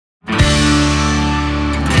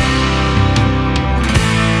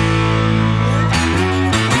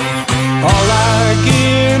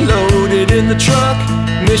truck.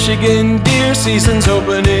 Michigan deer season's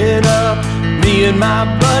opening up. Me and my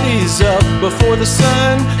buddies up before the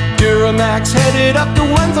sun. Duramax headed up to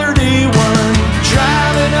 131.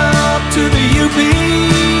 Driving up to the UP,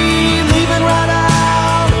 leaving right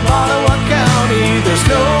out of Ottawa County. There's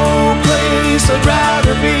no place I'd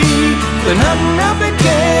rather be than hunting up at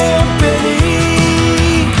Camp Penny.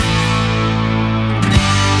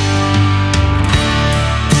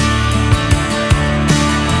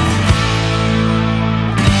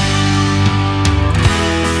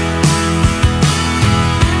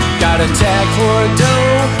 Got a tag for a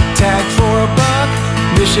doe, tag for a buck.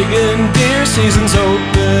 Michigan deer season's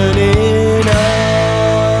opening up.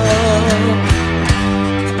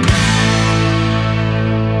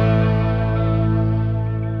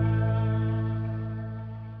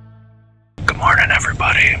 Good morning,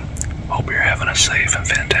 everybody. Hope you're having a safe and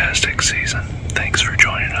fantastic season. Thanks for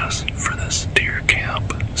joining us for this deer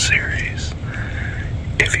camp series.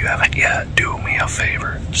 If you haven't yet, do me a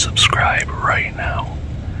favor, subscribe right now.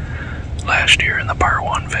 Last year in the part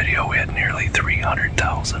 1 video, we had nearly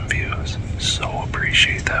 300,000 views. So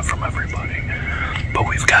appreciate that from everybody. But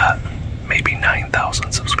we've got maybe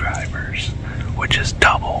 9,000 subscribers, which is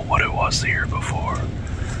double what it was the year before.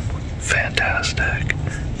 Fantastic.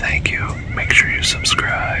 Thank you. Make sure you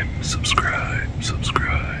subscribe.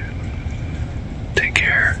 Take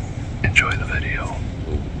care. Enjoy the video.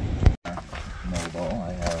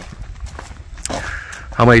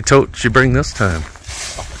 How many totes did you bring this time?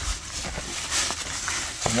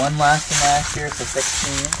 One less than last year, so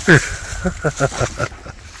 16.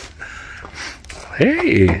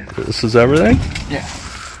 Hey, this is everything? Yeah.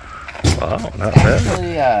 Wow, not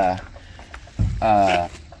bad. Actually,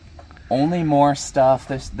 only more stuff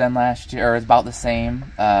than last year, or it's about the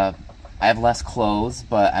same. I have less clothes,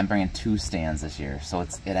 but I'm bringing 2 stands this year, so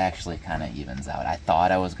it actually kind of evens out. I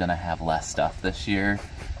thought I was going to have less stuff this year,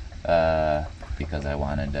 because I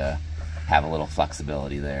wanted to have a little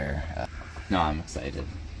flexibility there. No, I'm excited.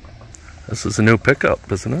 This is a new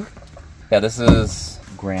pickup, isn't it? Yeah, this is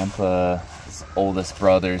Grandpa's oldest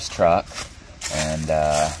brother's truck, and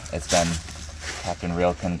it's been kept in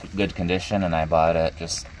real good condition, and I bought it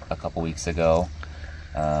just a couple weeks ago.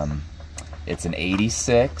 It's an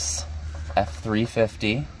 86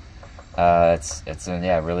 F350. It's in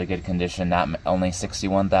really good condition, not only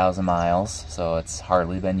 61,000 miles, so it's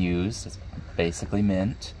hardly been used. It's basically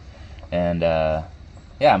mint, and yeah,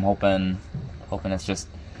 I'm hoping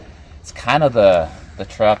it's kind of the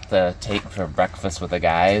truck to take for breakfast with the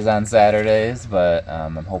guys on Saturdays, but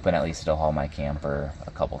I'm hoping at least it'll haul my camper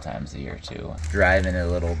a couple times a year too. Driving it a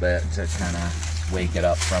little bit to kind of wake it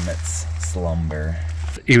up from its slumber.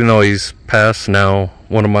 Even though he's passed now,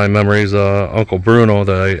 one of my memories, Uncle Bruno,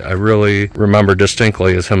 that I really remember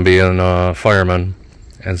distinctly is him being a fireman.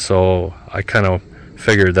 And so I kind of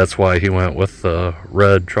figured that's why he went with the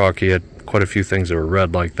red truck. He had quite a few things that were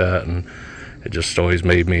red like that, and it just always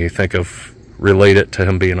made me relate it to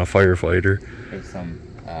him being a firefighter. There's some,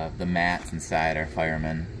 the mats inside are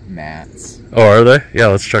fireman mats. Oh, are they? Yeah,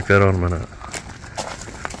 let's check that out in a minute.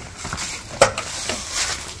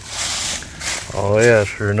 Oh yeah,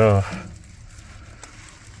 sure enough.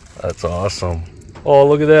 That's awesome. Oh,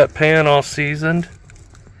 look at that pan all seasoned.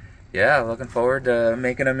 Yeah, looking forward to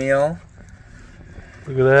making a meal.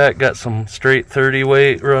 Look at that, got some straight 30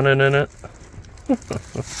 weight running in it.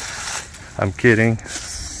 I'm kidding.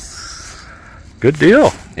 Good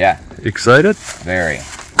deal. Yeah. Excited? Very.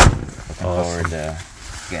 Looking forward to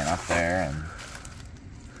getting up there and...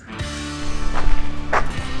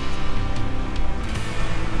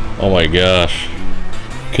 Oh my gosh.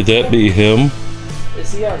 Could that be him?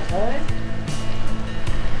 Is he on time?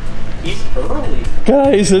 He's early.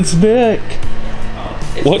 Guys, it's Nick.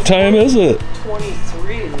 It's what time is it?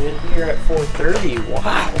 23 and we'll be here at 4:30.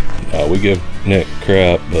 Wow. We give Nick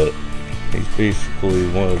crap, but he's basically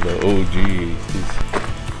one of the OGs.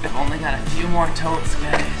 I've only got a few more totes,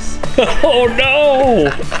 guys. Oh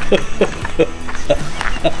no!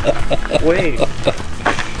 Wait.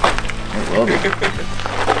 It will be.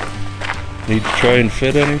 Need to try and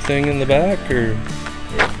fit anything in the back, or?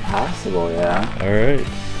 If possible, yeah. Alright.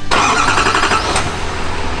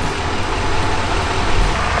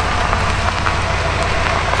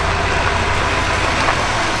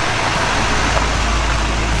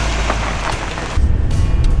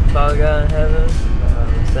 Father God in heaven,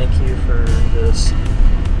 thank you for this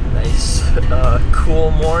nice,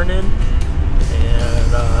 cool morning,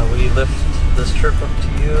 and we lift this trip up to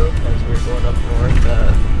you as we're going up north,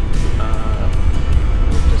 that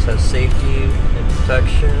just have safety and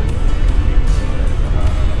protection,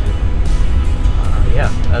 and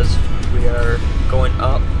yeah, as we are going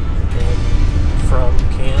up and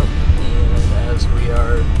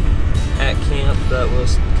that we'll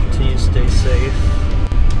continue to stay safe.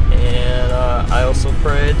 And I also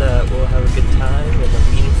pray that we'll have a good time and a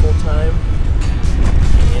meaningful time.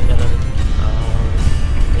 And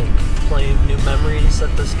make plenty of new memories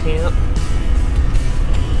at this camp.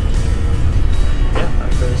 Yeah, I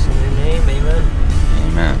pray this in your name. Amen.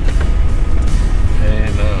 Amen.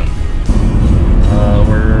 Amen.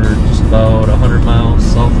 We're just about 100 miles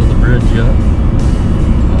south of the bridge yet.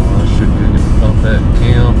 Should get up at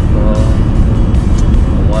camp a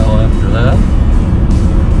while after that.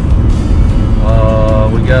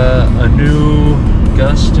 We got a new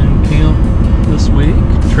guest in camp this week,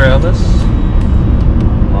 Travis.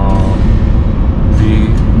 Be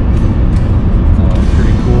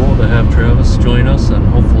pretty cool to have Travis join us, and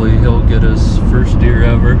hopefully he'll get his first deer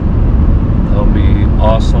ever. That'll be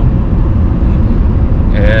awesome.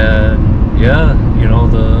 And yeah, you know,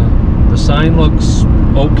 the sign looks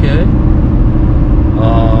okay.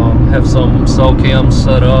 Have some cell cams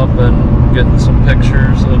set up and getting some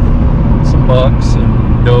pictures of some bucks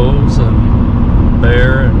and does and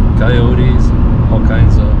bear and coyotes and all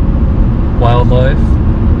kinds of wildlife.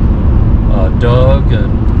 Doug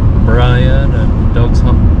and Brian and Doug's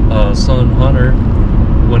son Hunter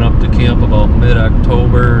went up to camp about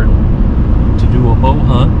mid-October to do a bow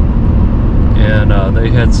hunt, and they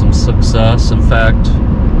had some success. In fact,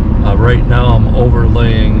 right now I'm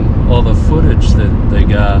overlaying all the footage that they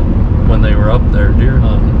got when they were up there deer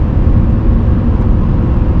hunting.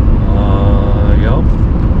 Yep,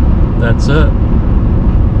 that's it.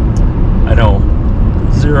 I know,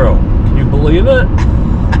 0. Can you believe it?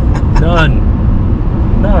 None.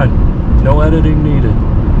 No editing needed.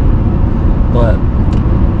 But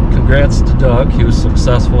congrats to Doug. He was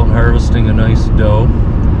successful in harvesting a nice doe.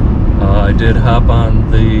 I did hop on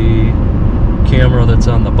the camera that's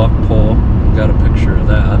on the buck pole. Got a picture of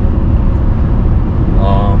that.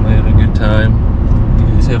 They had a good time. Do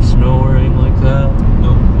you guys have snow or anything like that?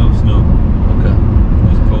 Nope, no snow. Okay.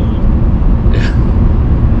 It's cold. Yeah.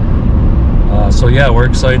 So yeah, we're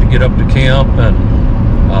excited to get up to camp and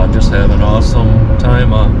just have an awesome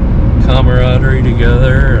time of camaraderie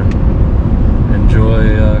together and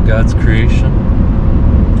enjoy God's creation.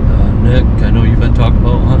 Nick, I know you've been talking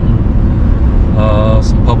about hunting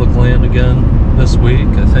some public land again this week.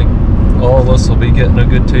 I think all of us will be getting a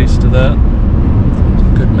good taste of that.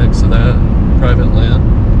 A good mix of that and private land.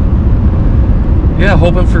 Yeah,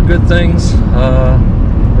 hoping for good things.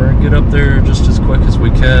 We're going to get up there just as quick as we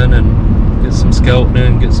can and get some scouting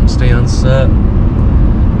in, get some stands set,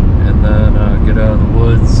 and then get out of the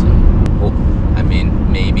woods. Well, I mean,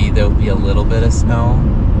 maybe there'll be a little bit of snow.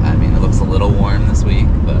 I mean, it looks a little warm this week,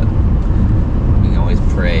 but we can always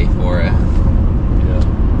pray for it. Yeah,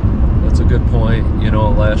 that's a good point. You know,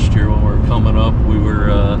 last year when we were coming up, we were,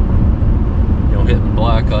 you know, hitting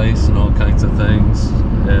black ice and all kinds of things,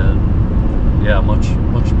 and yeah, much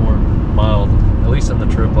more mild. At least on the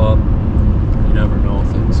trip up, you never know,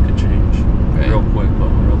 things could change real quick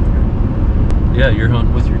when we're up there. Yeah, you're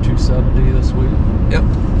hunting with your 270 this week. Yep,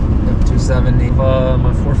 270.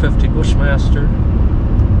 My 450 Bushmaster.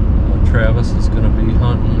 Travis is going to be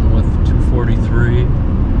hunting with 243.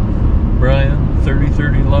 Brian,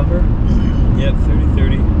 30-30 lever. Yep,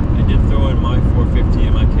 30-30. I did throw in my 450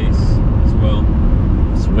 in my case as well.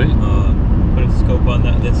 Sweet. Put a scope on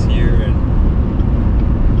that this year, and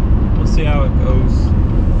we'll see how it goes.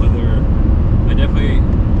 Whether I definitely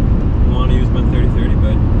want to use my 30-30,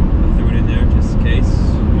 but I threw it in there just in case.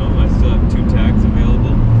 You know, I still have 2 tags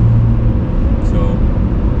available, so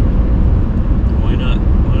why not?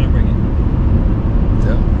 Why not bring it?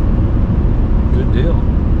 Yeah. Good deal.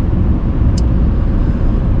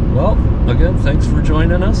 Well, again, thanks for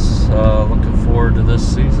joining us. Looking forward to this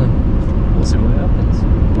season. We'll see what happens.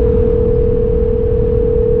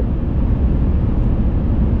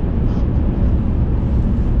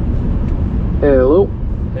 Hello.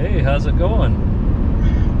 Hey, how's it going?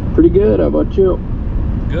 Pretty good. How about you?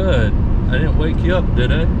 Good. I didn't wake you up,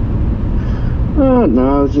 did I?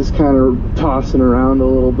 No, I was just kind of tossing around a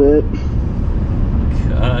little bit.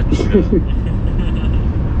 Gotcha.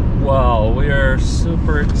 Wow, we are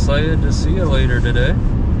super excited to see you later today.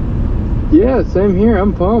 Yeah, same here.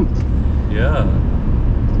 I'm pumped. Yeah.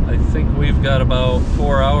 I think we've got about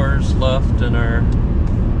 4 hours left in our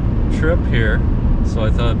trip here, so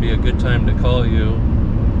I thought it'd be a good time to call you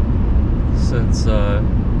since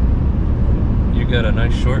you got a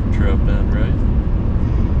nice short trip in, right?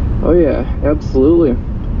 Oh yeah, absolutely.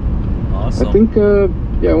 Awesome. I think,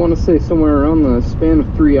 yeah, I want to say somewhere around the span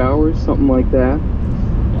of 3 hours, something like that.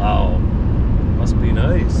 Wow. Must be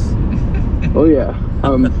nice. Oh yeah,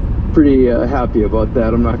 I'm pretty happy about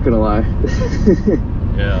that, I'm not gonna lie.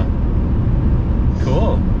 Yeah.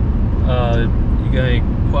 Cool. You got any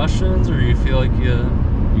questions, or you feel like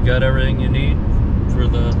you got everything you need for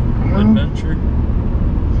the adventure?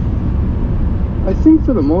 I think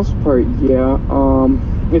for the most part, yeah.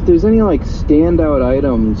 If there's any like standout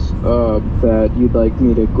items that you'd like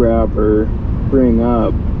me to grab or bring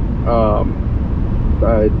up,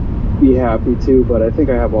 I'd be happy to, but I think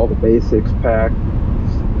I have all the basics packed.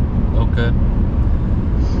 Okay.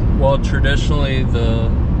 Well, traditionally the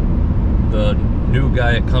new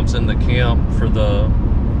guy that comes in the camp for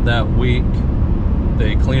that week,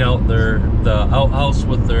 they clean out the outhouse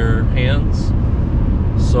with their hands.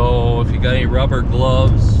 So if you got any rubber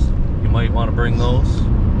gloves, you might want to bring those.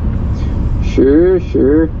 Sure.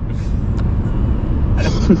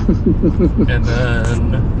 And then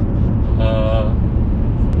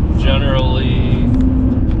generally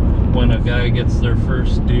when a guy gets their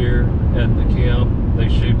first deer at the camp, they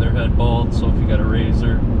shave their head bald. So if you got a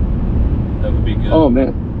razor, that would be good. Oh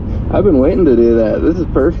man, I've been waiting to do that. This is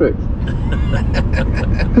perfect.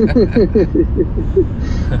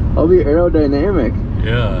 I'll be aerodynamic.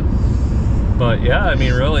 Yeah. But yeah, I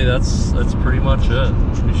mean, really, that's pretty much it.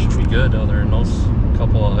 We should be good other than those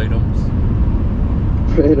couple of items.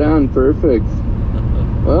 Right on, perfect.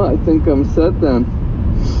 Well, I think I'm set then.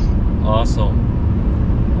 Awesome.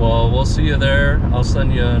 Well, we'll see you there. I'll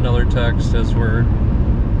send you another text as we're,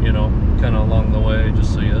 kind of along the way,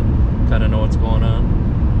 just so you kind of know what's going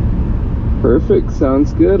on. Perfect,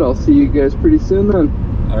 sounds good. I'll see you guys pretty soon then.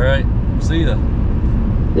 All right, see ya.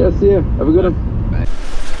 Yeah, see ya. Have a good one. Bye.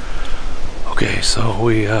 Okay, so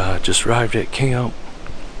we just arrived at camp.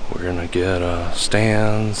 We're gonna get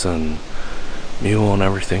stands and mule and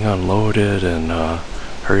everything unloaded and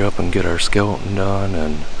hurry up and get our skeleton done.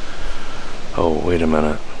 And oh, wait a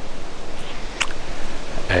minute.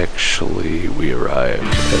 Actually, we arrived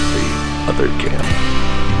at the other camp.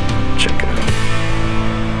 Check it out.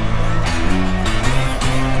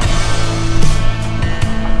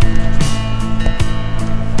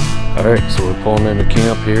 Alright, so we're pulling into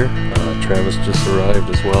camp here. Travis just arrived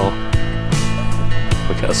as well.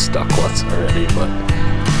 We got stuck once already, but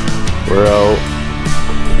we're out.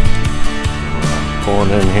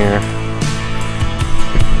 Pulling in here.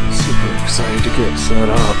 Super excited to get set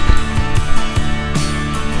up.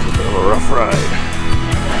 It's a bit of a rough ride.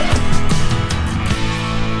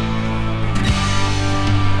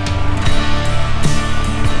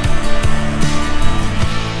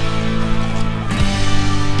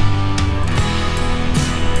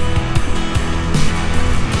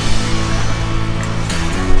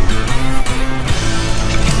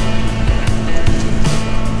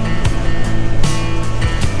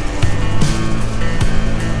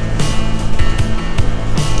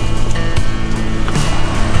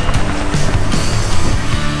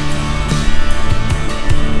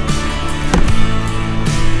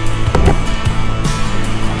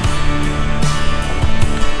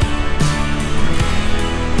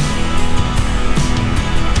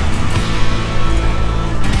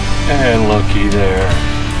 And looky there,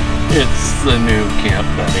 it's the new Camp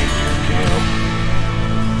Benny Deer Camp.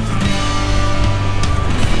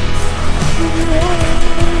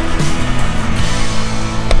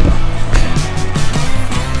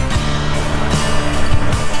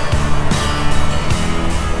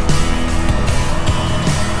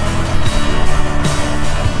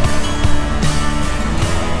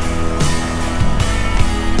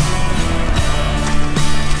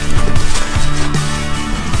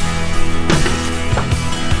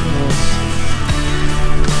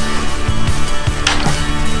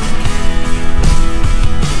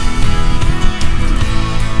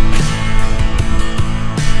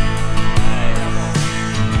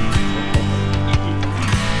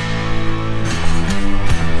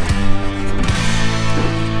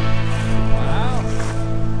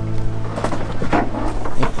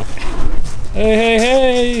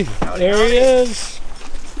 Hey, there he is.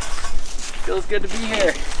 Feels good to be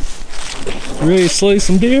here. Ready to slay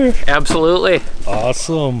some deer? Absolutely.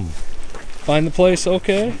 Awesome. Find the place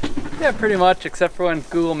okay? Yeah, pretty much, except for when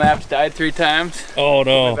Google Maps died 3 times. Oh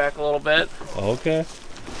no. Went back a little bit. Okay.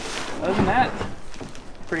 Other than that,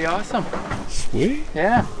 pretty awesome. Sweet.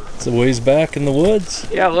 Yeah. It's a ways back in the woods.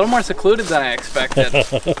 Yeah, a little more secluded than I expected.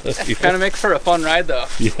 Yeah. Kind of makes for a fun ride though.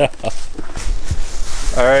 Yeah.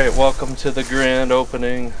 Alright, welcome to the grand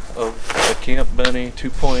opening of the Camp Benny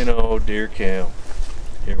 2.0 Deer Camp.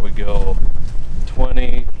 Here we go.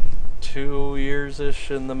 22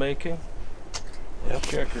 years-ish in the making. Yep,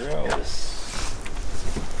 check her out. Yes.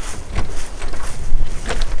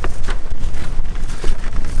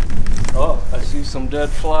 Oh, I see some dead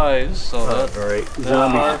flies, so that's right.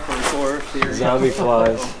 par for the course here. Zombie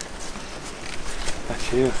flies.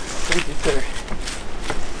 too. Thank you, sir.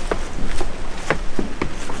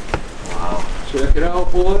 Wow. Check it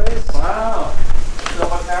out, boys. Wow. So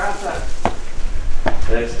much concept.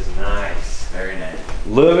 This is nice. Very nice.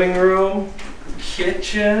 Living room,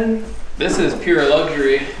 kitchen. This is pure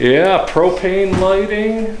luxury. Yeah, propane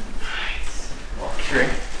lighting. Nice. Luxury.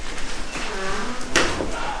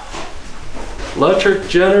 Electric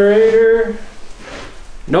generator.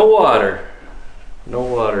 No water. No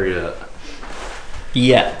water yet.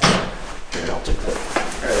 Yeah. Here, I'll take that.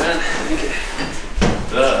 Right then. Thank you.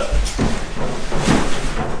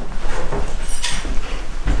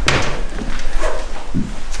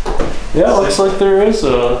 Yeah, looks like there is a,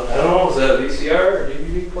 I don't know, is that VCR or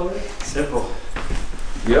DVD player? Simple.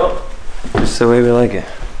 Yep. Just the way we like it.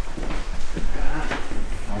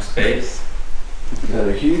 More space. Got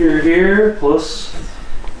a heater here, plus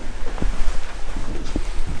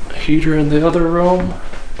a heater in the other room.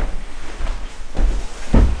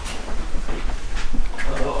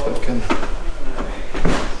 Oh, I can.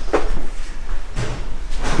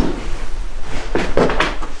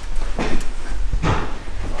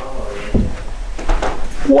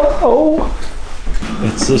 Whoa!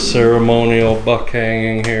 It's the ceremonial buck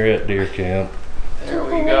hanging here at deer camp. There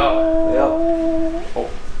we go. Yep. Oh.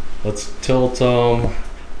 Let's tilt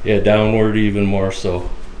yeah, downward even more so.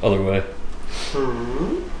 Other way.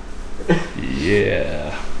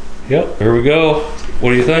 Yeah. Yep, here we go.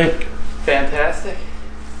 What do you think? Fantastic.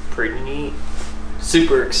 Pretty neat.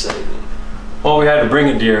 Super exciting. Well, we had to bring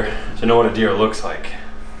a deer to know what a deer looks like.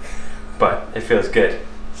 But it feels good.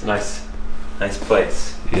 It's a nice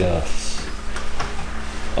place. Yes.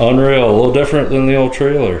 Unreal, a little different than the old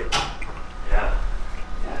trailer. Yeah.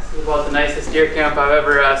 Yeah, this is about the nicest deer camp I've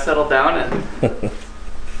ever settled down in.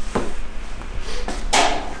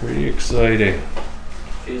 Pretty exciting.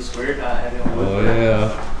 Feels weird not having one. Oh yeah.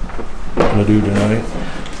 What gonna do tonight?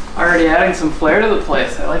 Already adding some flair to the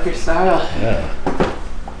place. I like your style. Yeah.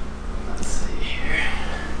 Let's see here.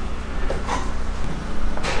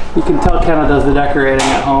 You can tell Kenna does the decorating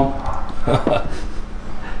at home.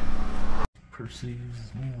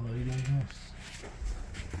 Perceives me lighting.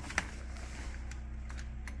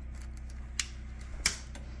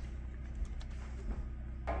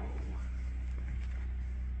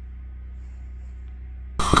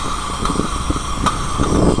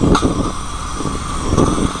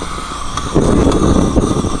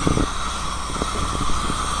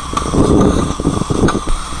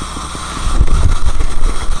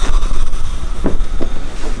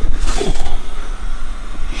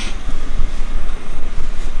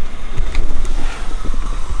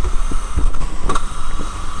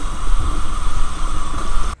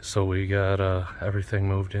 So we got everything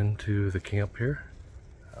moved into the camp here.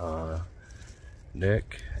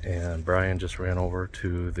 Nick and Brian just ran over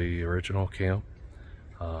to the original camp,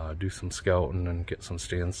 do some scouting and get some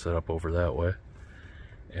stands set up over that way.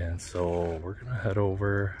 And so we're gonna head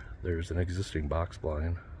over. There's an existing box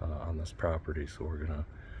blind on this property, so we're gonna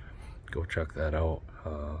go check that out.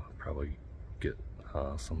 Probably get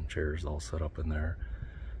some chairs all set up in there.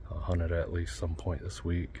 Hunt it at least some point this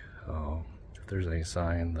week. If there's any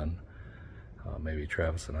sign, then maybe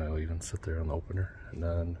Travis and I will even sit there on the opener. And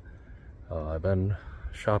then I've been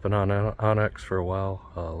shopping on Onyx for a while,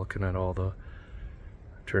 looking at all the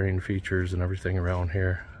terrain features and everything around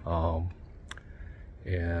here,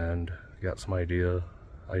 and got some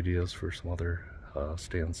ideas for some other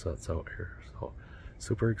stand sets out here. So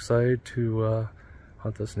super excited to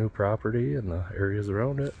hunt this new property and the areas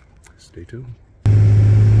around it. Stay tuned.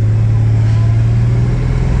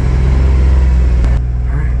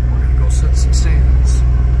 Set some stands.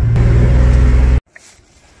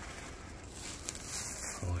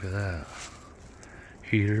 Look at that.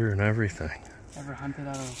 Heater and everything. Ever hunted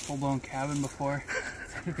out of a full-blown cabin before?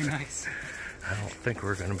 That'd be nice. I don't think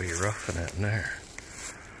we're gonna be roughing it in there.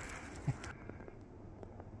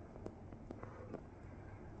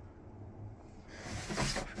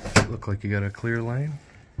 Look like you got a clear lane?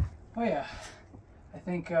 Oh yeah. I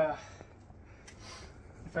think if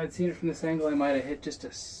I'd seen it from this angle, I might have hit just a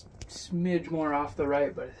smidge more off the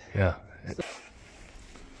right, but yeah.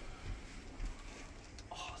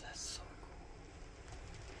 Oh, that's so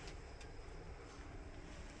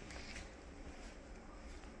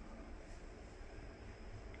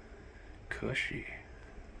cool. Cushy.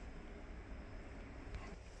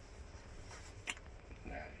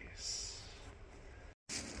 Nice.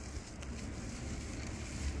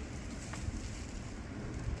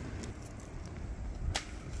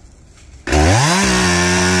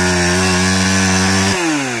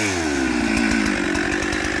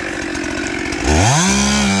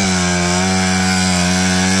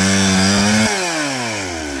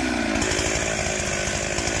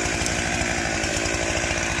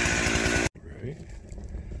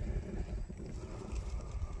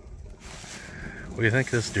 do you think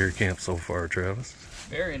of this deer camp so far, Travis?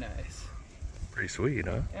 Very nice. Pretty sweet,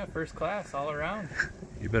 huh? Yeah, first class all around.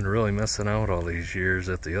 You've been really missing out all these years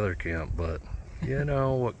at the other camp, but you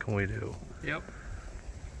know, what can we do? Yep.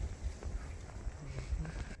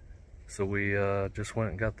 So we just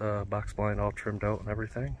went and got the box blind all trimmed out and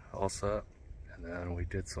everything, all set. And then we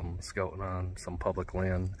did some scouting on some public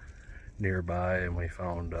land nearby, and we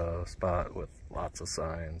found a spot with lots of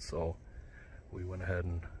signs. So we went ahead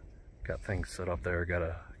and got things set up there, got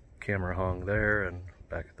a camera hung there and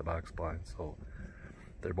back at the box blind. So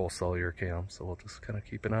they're both cellular cams, so we'll just kind of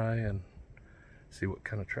keep an eye and see what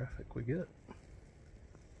kind of traffic we get.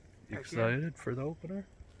 You excited for the opener?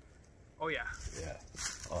 Oh yeah. Yeah,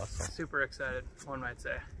 awesome. Super excited, one might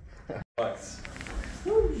say.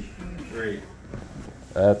 Great.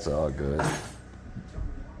 That's all good.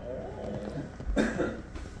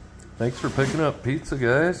 Thanks for picking up pizza,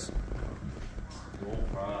 guys. No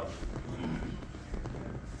problem.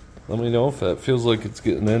 Let me know if that feels like it's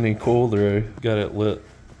getting any colder. I got it lit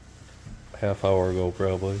half hour ago,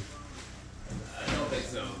 probably. I don't think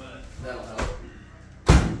so, but that'll help.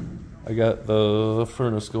 I got the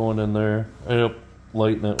furnace going in there. I ended up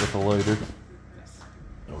lighting it with a lighter.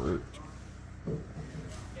 That worked.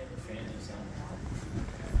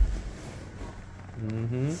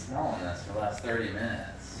 Smelling this for the last 30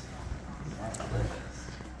 minutes. Smells delicious.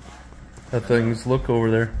 That thing's, look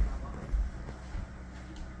over there.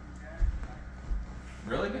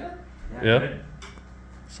 Really good? Yeah. Good.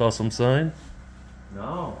 Saw some sign?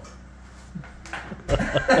 No.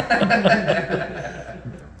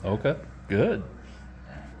 Okay, good.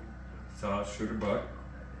 Saw a shooter buck.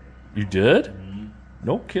 You did? Mm-hmm.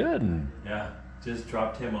 No kidding. Yeah. Just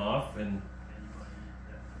dropped him off and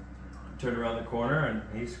turned around the corner and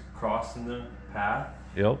he's crossing the path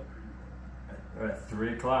Yep, at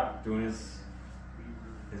 3 o'clock doing his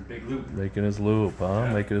big loop. making his loop, huh?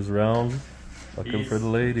 Yeah. Making his round, looking for the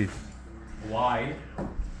ladies. Wide,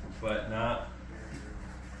 but not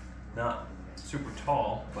super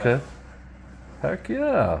tall. But Okay. Heck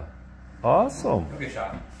yeah. Awesome. Good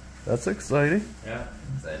shot. That's exciting. Yeah.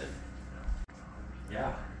 Excited.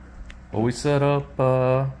 Yeah. Well, we set up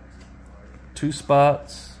 2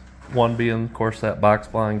 spots. One being, of course, that box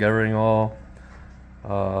blind, got everything all.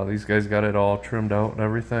 These guys got it all trimmed out and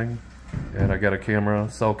everything. And I got a camera,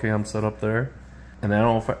 cell cam set up there. And I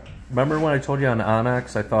don't know if remember when I told you on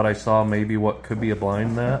Onyx, I thought I saw maybe what could be a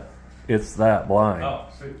blind net? It's that blind. Oh,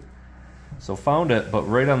 sweet. So found it, but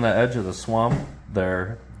right on the edge of the swamp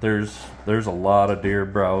there's a lot of deer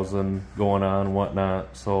browsing going on and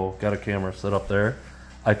whatnot. So got a camera set up there.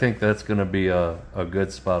 I think that's gonna be a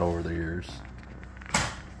good spot over the years.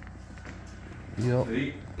 Yep.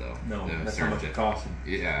 Sweet. So, No, yeah, that's how much it costs him.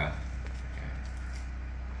 Yeah.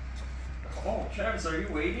 Oh, Travis, are you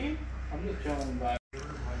waiting? I'm just chilling by.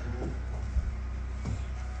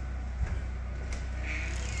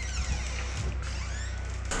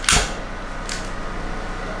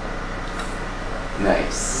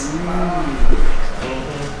 Nice.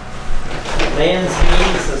 Man's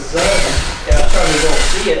needs the sun. Yeah, I probably don't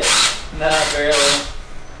see it. Nah, barely.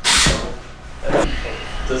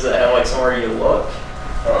 Does it have like somewhere you look?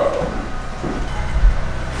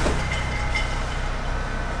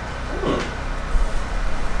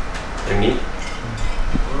 They're neat.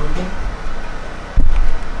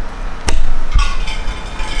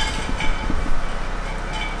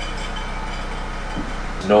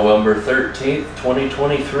 November 13th,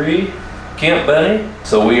 2023, Camp Benny.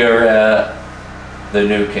 So we are at the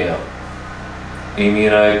new camp. Amy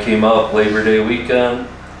and I came up Labor Day weekend.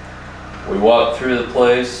 We walked through the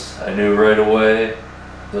place. I knew right away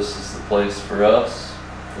this is the place for us.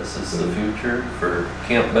 This is the future for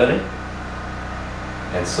Camp Benny.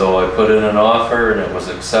 And so I put in an offer and it was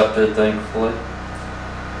accepted, thankfully.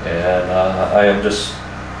 And I am just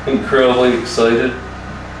incredibly excited,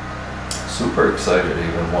 super excited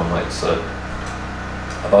even, one might say,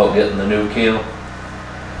 about getting the new camp.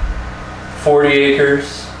 40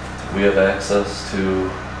 acres, we have access to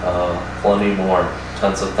plenty more,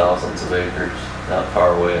 tens of thousands of acres, not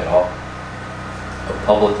far away at all, of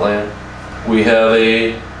public land. We have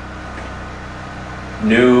a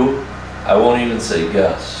new, I won't even say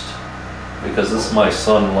guest, because this is my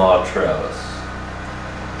son-in-law, Travis.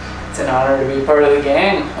 It's an honor to be part of the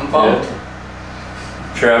gang. I'm pumped. Yeah.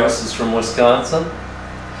 Travis is from Wisconsin,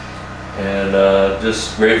 and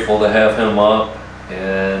just grateful to have him up,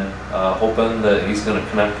 and hoping that he's going to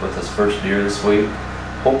connect with his first deer this week.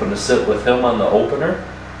 Hoping to sit with him on the opener.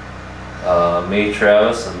 Me,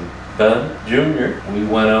 Travis, and Ben Jr. We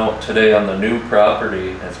went out today on the new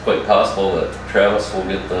property. It's quite possible that Travis will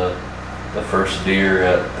get the first deer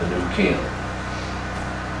at the new camp.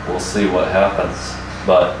 we'll see what happens.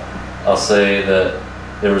 But I'll say that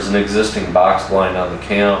there was an existing box blind on the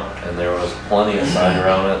camp, and there was plenty of sign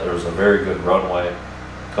around it. There was a very good runway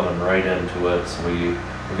coming right into it, so we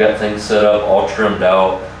got things set up, all trimmed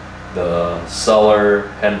out. The seller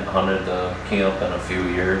hadn't hunted the camp in a few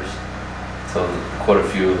years, so quite a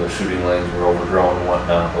few of the shooting lanes were overgrown and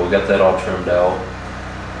whatnot, but we got that all trimmed out.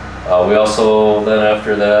 We also then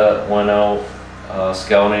after that went out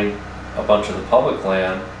scouting a bunch of the public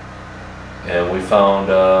land, and we found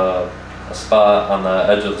a spot on the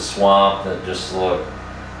edge of the swamp that just looked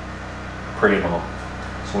primo.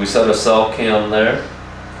 So we set a cell cam there.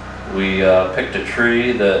 We picked a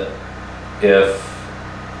tree that if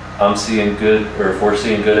I'm seeing good, or if we're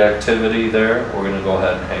seeing good activity there, we're going to go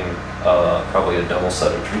ahead and hang probably a double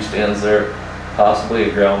set of tree stands there, possibly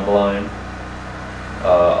a ground blind.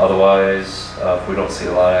 Otherwise, if we don't see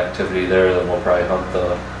a lot of activity there, then we'll probably hunt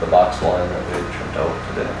the box blind that we trimmed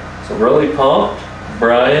out today. So really pumped.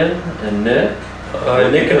 Brian and Nick.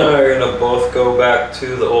 Nick and I are going to both go back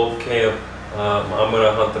to the old camp. I'm going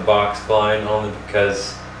to hunt the box blind only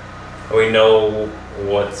because we know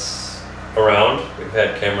what's around. We've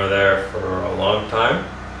had camera there for a long time.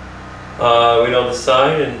 We know the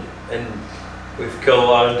sign, and we've killed a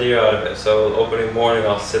lot of deer out of it. So opening morning,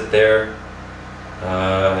 I'll sit there,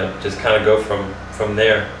 just kind of go from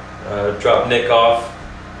there. Drop Nick off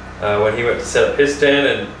when he went to set up his stand,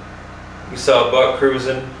 and we saw a buck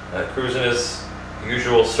cruising his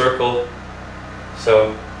usual circle.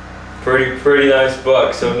 So pretty nice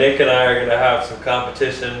buck. So Nick and I are gonna have some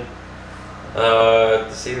competition to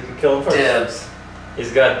see who can kill him first. Dibs.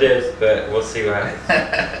 He's got dibs, but we'll see what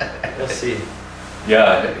happens. We'll see.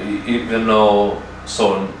 Yeah, even though,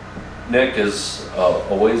 so Nick is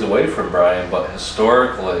a ways away from Brian, but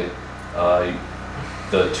historically,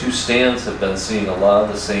 the two stands have been seeing a lot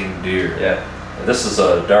of the same deer. Yeah. This is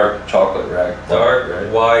a dark chocolate rack. Dark, right?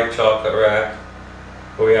 white chocolate rack.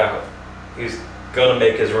 Oh yeah, he's gonna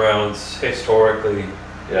make his rounds historically.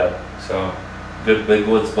 Yeah. So good big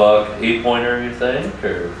woods buck, 8-pointer, you think,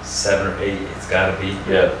 or 7 or 8, it's gotta be.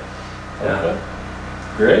 yeah. Yeah. Okay.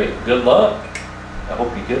 Great. Good luck. I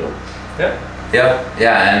hope you get them. Yeah. Yep,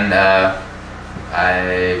 yeah,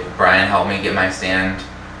 and Brian helped me get my stand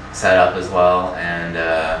set up as well, and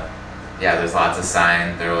yeah, there's lots of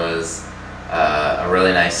sign. There was a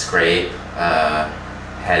really nice scrape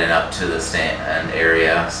heading up to the stand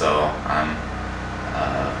area, so I'm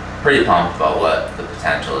pretty pumped about what the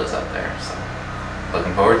potential is up there, so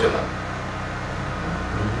looking forward to it.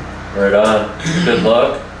 Right on. Good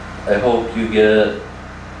luck. I hope you get,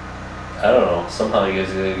 I don't know, somehow you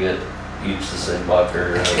guys are going to get each the same buck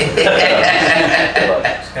or good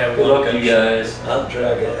luck, you guys. I'll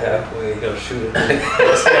drag it halfway, go shoot it.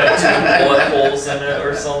 It's got 2 bullet holes in it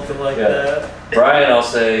or something like that. Brian, I'll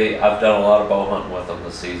say I've done a lot of bow hunting with him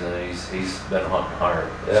this season. He's been hunting hard,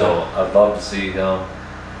 Yeah. so I'd love to see him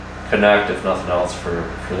connect, if nothing else, for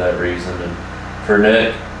that reason. And for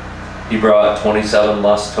Nick, he brought 27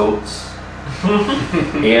 less totes,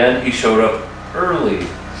 and he showed up early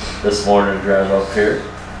this morning to drive up here.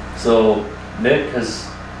 So Nick has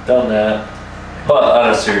done that. But on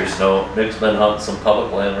a serious note, Nick's been hunting some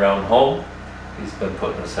public land around home. He's been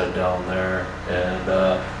putting his head down there and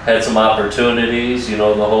had some opportunities, you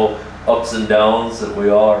know, the whole ups and downs that we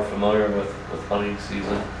all are familiar with hunting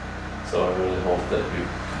season. So I really hope that you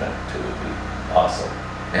connect to it. Would be awesome.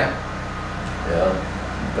 Yeah. Yeah,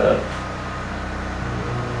 you bet.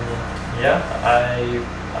 Yeah,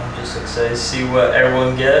 I'm just excited to see what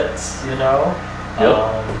everyone gets, you know. Yep.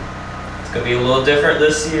 It's gonna be a little different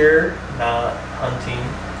this year, not hunting.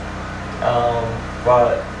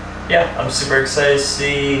 But yeah, I'm super excited to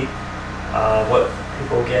see what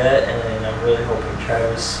people get, and I'm really hoping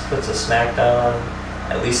Travis puts a smack down on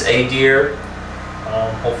at least a deer.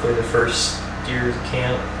 Hopefully the first deer of the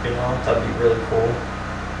camp, you know, that'd be really cool.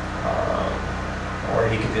 Or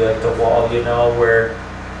he could be like the wall, you know, where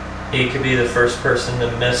he could be the first person to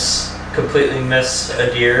completely miss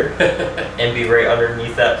a deer and be right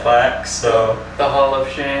underneath that plaque. So The Hall of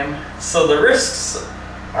Shame. so the risks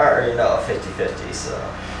are, you know, 50-50. So,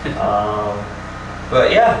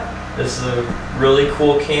 but yeah, this is a really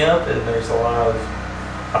cool camp, and there's a lot of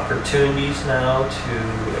opportunities now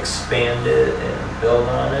to expand it and build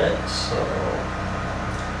on it. So,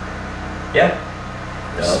 yeah,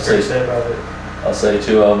 super excited about it. I'll say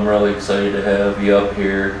too, I'm really excited to have you up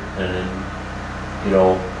here, and you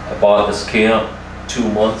know, I bought this camp 2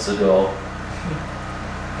 months ago,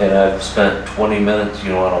 and I've spent 20 minutes, you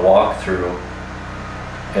know, on a walkthrough,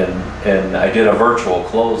 and I did a virtual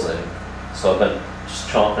closing, so I've been just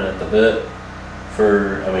chomping at the bit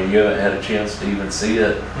for, I mean, you haven't had a chance to even see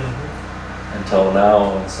it until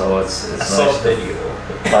now, and so it's nice to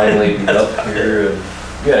finally be up here. And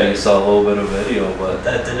yeah, you saw a little bit of video, but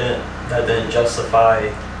that didn't justify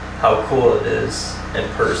how cool it is in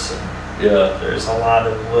person. Yeah, there's a lot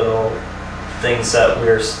of little things that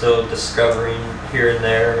we're still discovering here and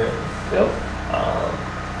there, and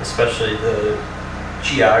especially the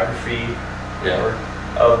geography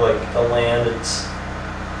of like the land. It's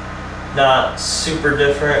not super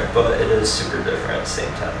different, but it is super different at the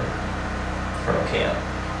same time from a camp.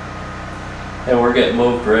 And we're getting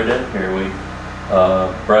moved right in here. We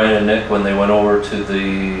Brian and Nick, when they went over to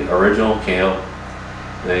the original camp,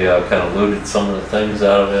 they kind of looted some of the things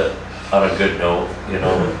out of it on a good note, you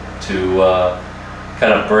know, to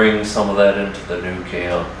kind of bring some of that into the new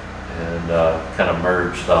camp and kind of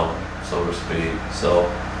merge them, so to speak. So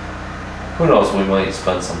who knows, we might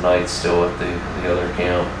spend some nights still at the other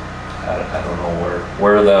camp. I don't know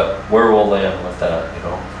where we'll land with that, you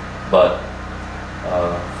know, but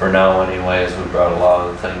for now anyways, we brought a lot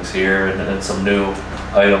of the things here and some new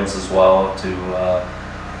items as well to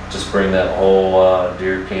just bring that whole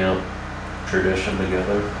deer camp tradition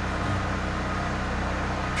together.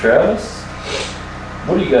 Travis,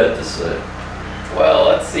 what do you got to say? Well,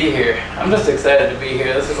 let's see here. I'm just excited to be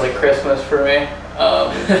here. This is like Christmas for me.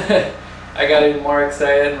 I got even more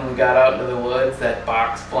excited when we got out into the woods. That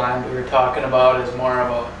box blind we were talking about is more of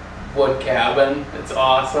a wood cabin. It's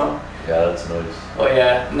awesome. Yeah, that's nice. Oh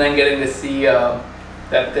yeah, and then getting to see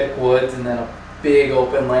that thick woods and then a big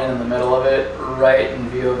open lane in the middle of it, right in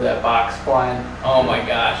view of that box blind. Oh my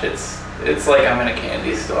gosh, it's like I'm in a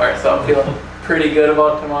candy store. So I'm feeling pretty good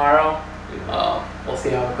about tomorrow. We'll see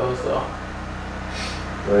how it goes though.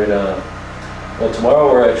 Right on. Well,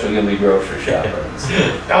 tomorrow we're actually going to be grocery shopping.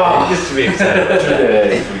 Oh, it used to be excited.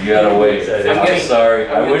 Today, we gotta wait. I'm sorry.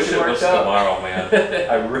 I I'm wish it getting was worked up. tomorrow, man.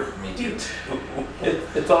 I really do too.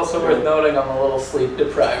 It's also worth noting I'm a little sleep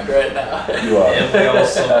deprived right now. You are. And we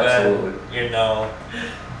also Absolutely. been, you know,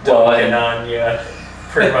 dunking on you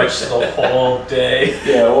pretty much the whole day.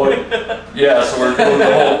 Yeah, well, yeah, so we're doing the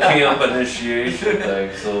whole camp initiation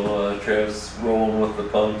thing. So Travis rolling with the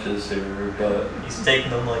punches here, but he's taking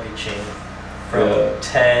them like a champ. From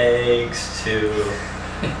tags to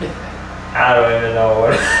I don't even know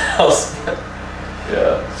what else.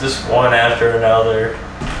 Yeah, just one after another.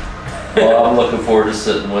 Well, I'm looking forward to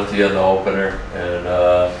sitting with you in the opener, and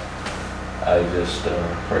I just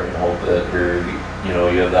pray and hope that you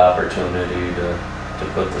have the opportunity to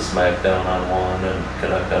put the smack down on one and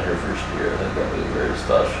connect on your first year. I think that'll be a very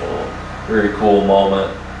special, very cool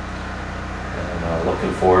moment, and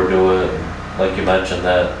looking forward to it. And like you mentioned,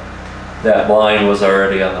 that blind was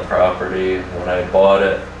already on the property when I bought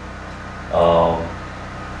it.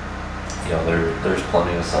 There's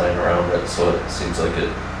plenty of sign around it, so it seems like it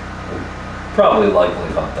would probably likely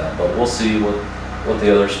hunt that, but we'll see what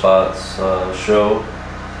the other spots show.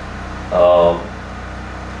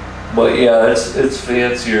 But yeah, it's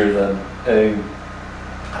fancier than anything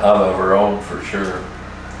I've ever owned for sure.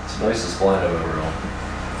 It's the nicest blind I've ever owned.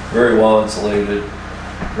 Very well insulated,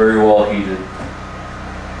 very well heated.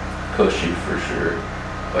 Cushy for sure.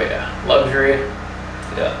 Oh yeah, luxury.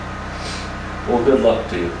 Yeah. Well, good luck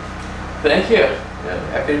to you. Thank you. Yeah.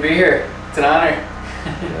 Happy to be here. It's an honor.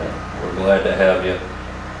 Yeah, we're glad to have you.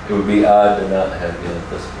 It would be odd to not have you at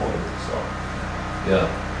this point. So, yeah.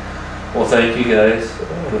 Well, thank you guys.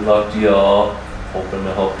 Good luck to you all. Hoping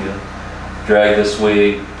to help you drag this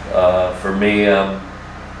week. For me,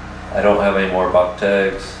 I don't have any more buck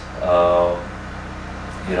tags.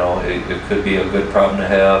 It could be a good problem to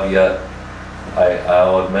have, yet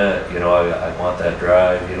I'll admit, I want that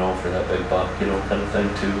drive, for that big buck, kind of thing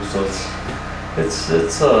too. So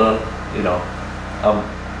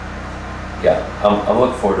I'm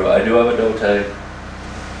looking forward to it. I do have a doe tag.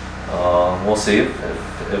 We'll see if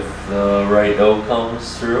the right doe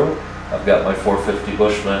comes through. I've got my 450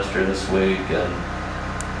 Bushmaster this week, and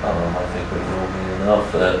I think we know me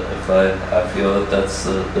enough that if I feel that that's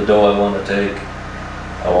the doe I want to take,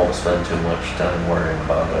 I won't spend too much time worrying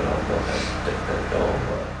about it. I'll go ahead and take that doe.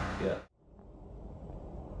 Yeah.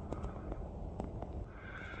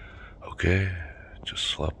 Okay, just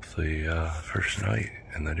slept the first night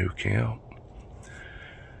in the new camp.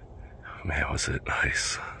 Man, was it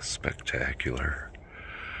nice. Spectacular.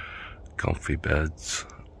 Comfy beds.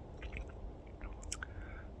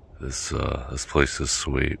 This place is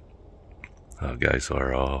sweet. Guys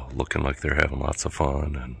are all looking like they're having lots of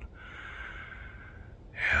fun, and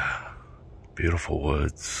yeah, beautiful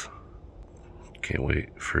woods. Can't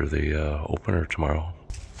wait for the opener tomorrow.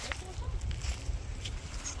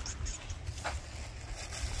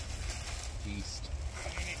 East.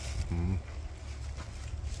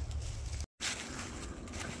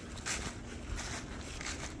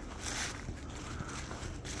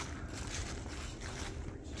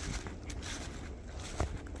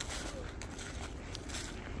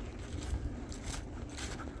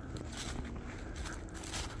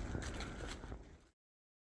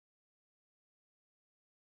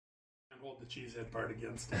 hold the cheesehead part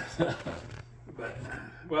against us. But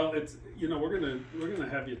well, it's, you know, we're gonna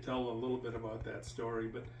have you tell a little bit about that story.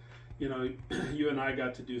 But you know, you and I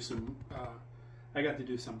got to do some. I got to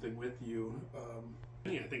do something with you.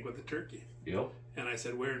 I think with the turkey. Yep. And I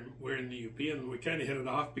said, we're in the UP, and we kind of hit it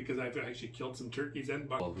off because I've actually killed some turkeys and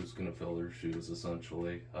bucks. Well, who's gonna fill their shoes,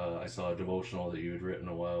 essentially. I saw a devotional that you had written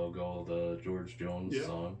a while ago, the George Jones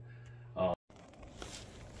song.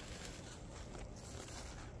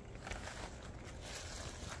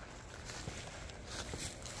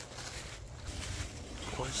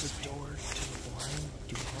 Close the door to the blind.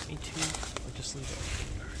 Do you want me to, or just leave it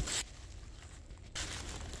open?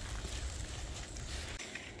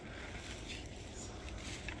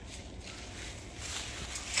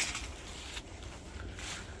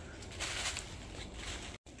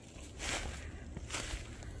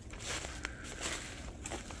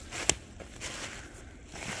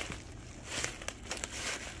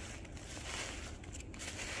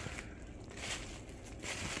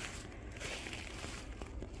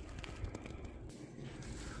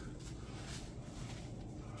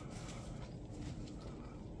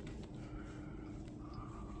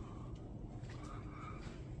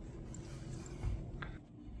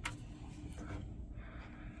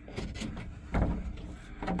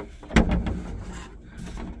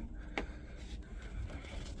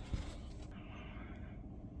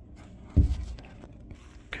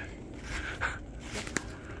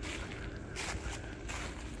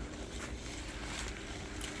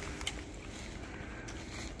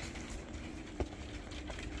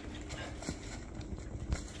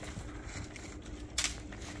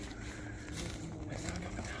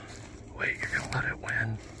 Wait, you're gonna let it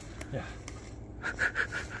win? Yeah.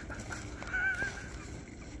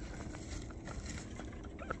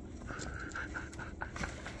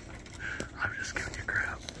 I'm just giving you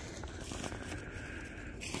crap.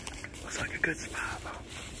 Looks like a good spot.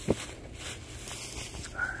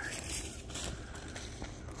 Alright.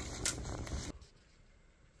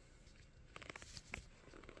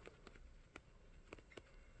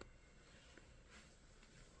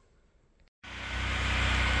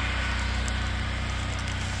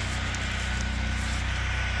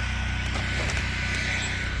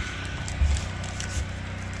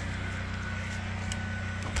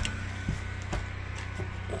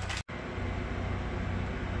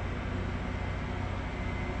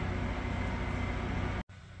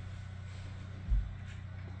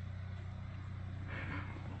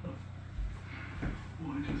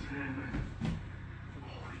 What just happened?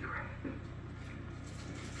 Holy crap.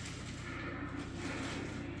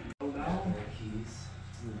 Hold on. Keys.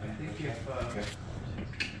 I think if,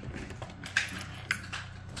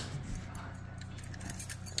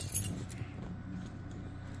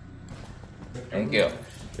 Thank you.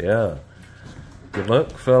 Yeah. Good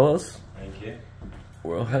luck, fellas. Thank you.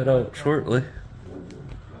 We'll head out shortly. You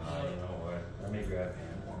know what? Let me grab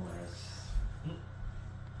hand warmers.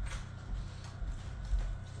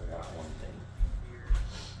 I got one thing.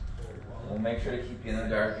 We'll make sure to keep you in the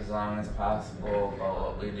dark as long as possible about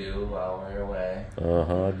what we do while we're away.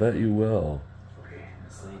 Uh-huh, I bet you will.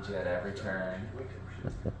 Mislead you at every turn.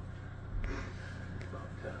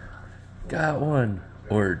 Got one.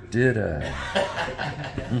 Or did I?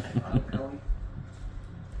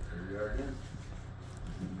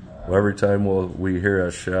 Well, every time we hear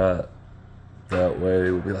a shot that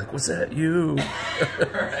way, we'll be like, was that you?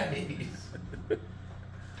 Right.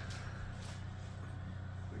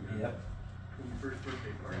 Yep.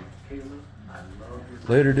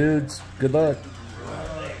 Later, dudes. Good luck.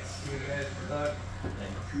 Thanks. You guys, good luck.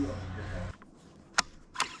 Thanks.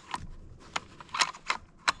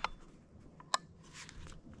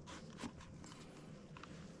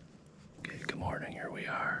 Okay, good morning. Here we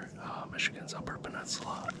are, Michigan's Upper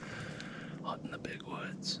Peninsula, out in the big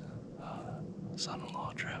woods.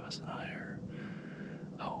 Son-in-law Travis and I are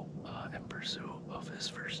out in pursuit of his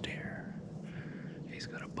first deer. He's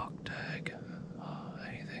got a buck tag,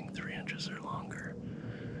 anything 3 inches or longer.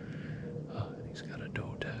 He's got a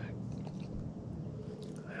doe tag.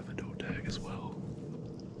 I have a doe tag as well.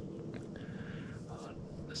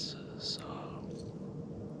 This is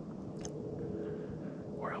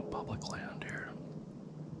we're on public land here,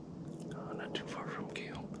 not too far from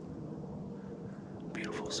camp.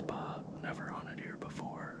 Beautiful spot, never hunted here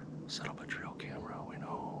before. Set up a trail camera. We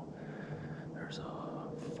know there's a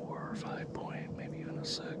 4 or 5 point, maybe even a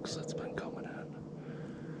 6 that's been coming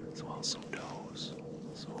in, as well as some does.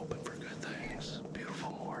 So hoping for good things.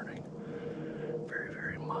 Beautiful morning, very,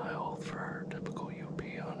 very mild for our typical UP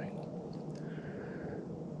hunting.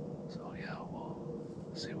 So yeah, we'll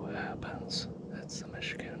see what happens. It's the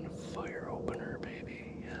Michigan fire opener,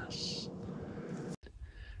 baby. Yes.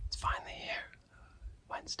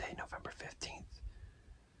 Wednesday, November 15th.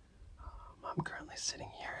 I'm currently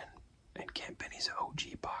sitting here in Camp Benny's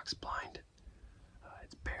OG box blind.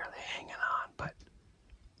 It's barely hanging on, but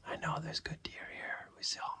I know there's good deer here. We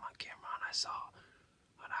see all on camera, and I saw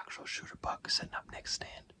an actual shooter buck sitting up next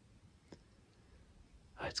stand.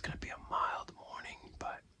 It's gonna be a mild morning,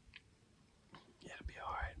 but it'll be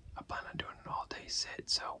alright. I plan on doing an all-day sit,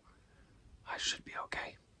 so I should be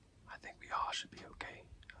okay. I think we all should be okay.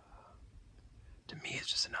 To me,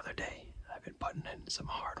 it's just another day. I've been putting in some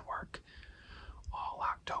hard work all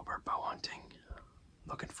October bow hunting,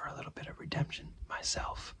 looking for a little bit of redemption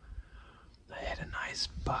myself. I hit a nice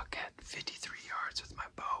buck at 53 yards with my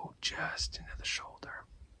bow just into the shoulder.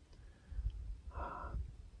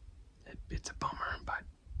 It's a bummer, but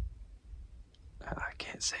I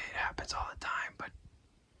can't say it happens all the time, but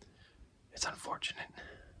it's unfortunate.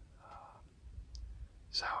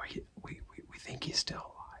 So we think he's still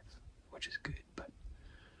alive, which is good, but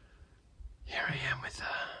here I am with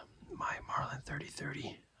my Marlin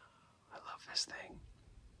 30-30. I love this thing.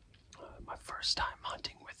 My first time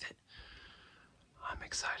hunting with it. I'm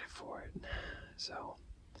excited for it. So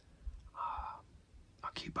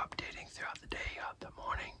I'll keep updating throughout the day. The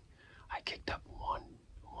morning, I kicked up one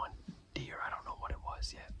deer. I don't know what it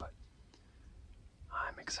was yet, but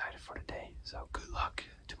I'm excited for today. So good luck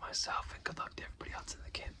to myself and good luck to everybody else in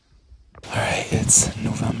the camp. Alright, it's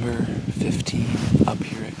November 15th up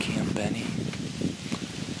here at Camp Benny.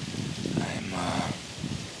 I'm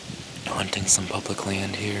hunting some public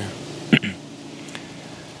land here.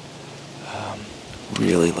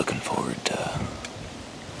 Really looking forward to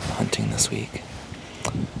hunting this week.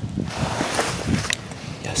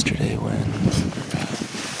 Yesterday Monday,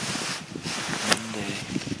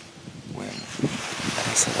 when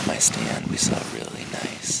I set up my stand, we saw a really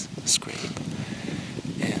nice scrape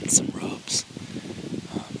and some rubs,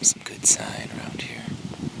 some good sign around here.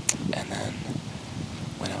 And then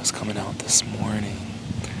when I was coming out this morning,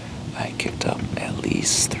 I kicked up at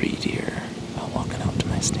least 3 deer while walking out to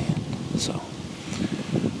my stand. So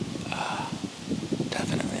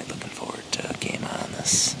definitely looking forward to game on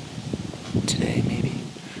this today, maybe.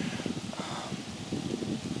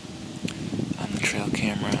 On the trail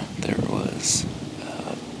camera, there was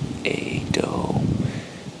a doe,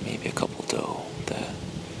 maybe a couple doe that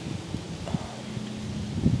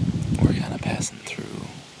were kind of passing through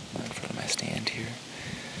in front of my stand here.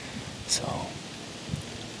 So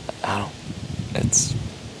it's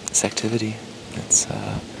activity. It's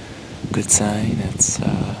a good sign. It's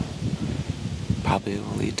probably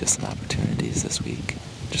will lead to some opportunities this week.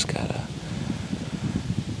 Just gotta,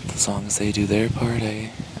 as long as they do their part,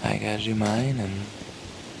 I gotta do mine and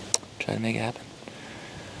try to make it happen.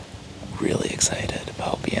 Really excited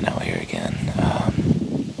about being out here again. On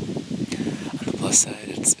the plus side,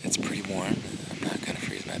 it's pretty warm. I'm not gonna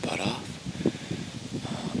freeze my butt off.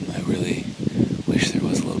 I really wish there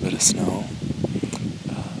was a little bit of snow.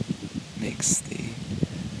 Makes the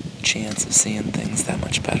chance of seeing things that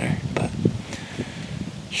much better, but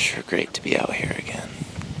sure great to be out here again.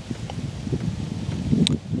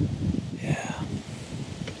 Yeah.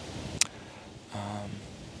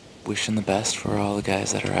 Wishing the best for all the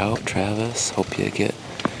guys that are out. Travis, hope you get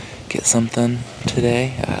something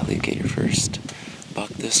today. Get your first buck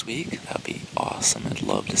this week. That'd be awesome. I'd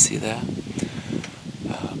love to see that.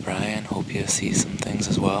 Brian, hope you see some things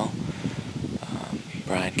as well.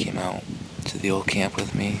 Brian came out to the old camp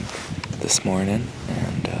with me this morning,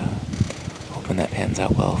 and hoping that pans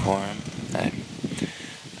out well for him.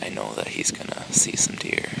 I know that he's gonna see some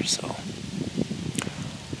deer, so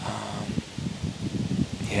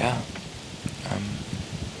yeah,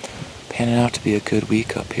 panning out to be a good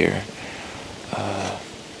week up here.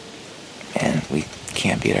 And we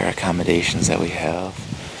can't beat our accommodations that we have.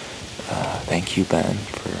 Thank you, Ben,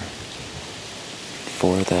 for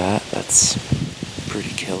that. That's pretty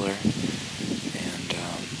killer. And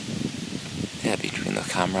yeah, between the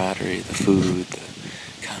camaraderie, the food, the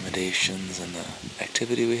accommodations, and the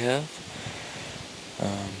activity we have,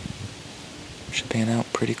 should pan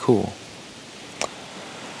out pretty cool.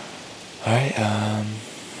 Alright,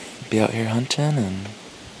 be out here hunting, and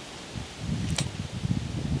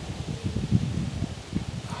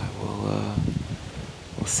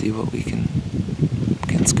we'll see what we can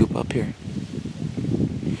scoop up here.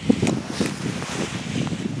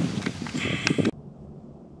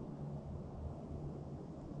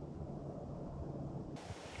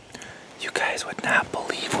 You guys would not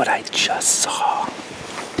believe what I just saw. I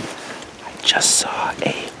just saw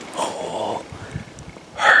a whole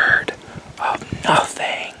herd of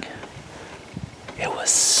nothing. It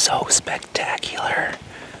was so spectacular.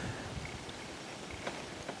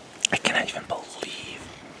 I cannot even believe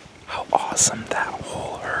awesome that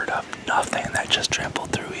whole herd of nothing that just trampled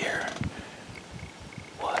through here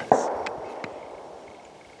was.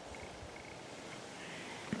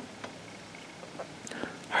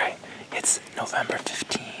 Alright, it's November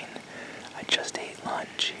 15. I just ate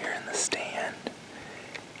lunch here in the stand,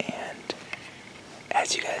 and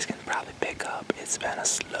as you guys can probably pick up, it's been a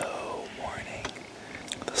slow morning.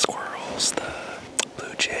 The squirrels, the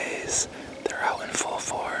blue jays, they're out in full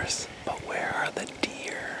force, but where are the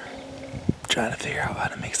deer? Trying to figure out how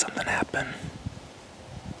to make something happen.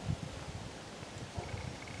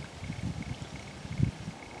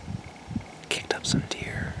 Kicked up some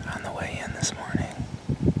deer on the way in this morning.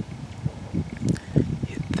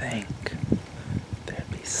 You'd think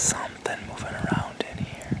there'd be something moving around in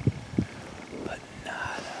here, but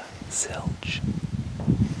nada, zilch,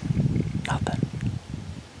 nothing.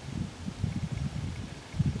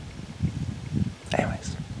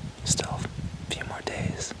 Anyways, still a few more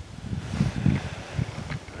days.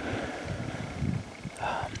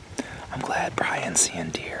 I'm glad Brian's seeing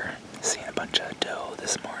deer, seeing a bunch of doe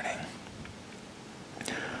this morning.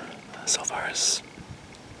 So far as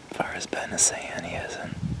Ben is saying, he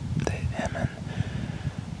hasn't. Him and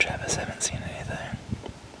Travis haven't seen anything.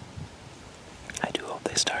 I do hope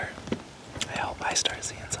they start. I hope I start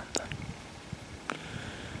seeing something.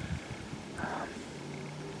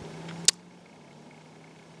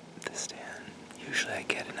 This stand, usually I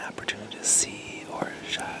get an opportunity to see or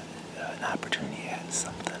an opportunity at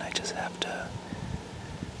something. I just have to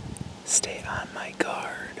stay on my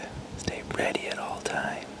guard, stay ready at all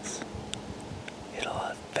times.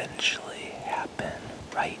 It'll eventually happen,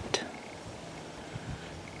 right?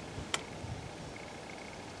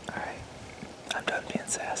 Alright, I'm done being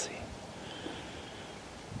sassy.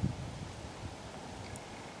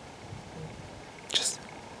 Just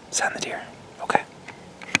send the deer, okay?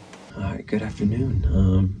 Alright, good afternoon.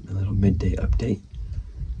 A little midday update.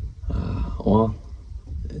 Well,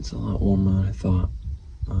 it's a lot warmer than I thought.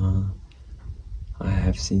 I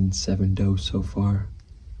have seen 7 doe so far,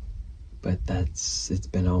 but it's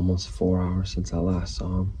been almost 4 hours since I last saw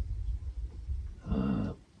them.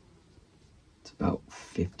 It's about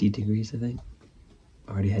 50 degrees, I think.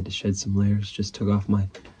 Already had to shed some layers, just took off my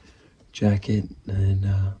jacket and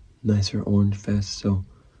nicer orange vest, so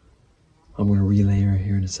I'm gonna relayer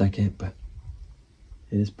here in a second, but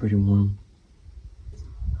it is pretty warm.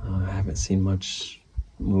 I haven't seen much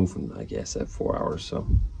movement, I guess, at 4 hours, so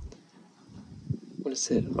I'm gonna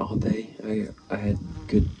sit all day. I had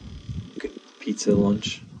good pizza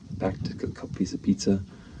lunch, back to a couple pieces of pizza,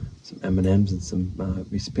 some M&Ms, and some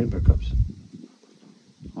Reese's peanut butter cups.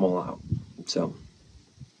 I'm all out, so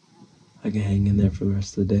I can hang in there for the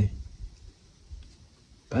rest of the day.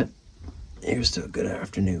 But here's to a good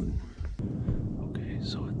afternoon. Okay,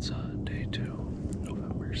 so it's day 2,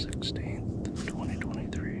 November 16th,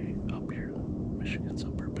 2023, up here in Michigan's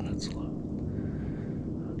Upper Peninsula.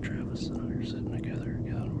 Travis and I are sitting together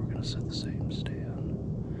again. We're going to set the same stand.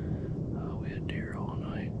 We had deer all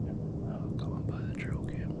night coming by the trail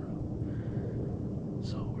camera.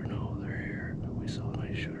 So we know they're here. We saw a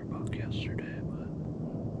nice shooter buck yesterday, but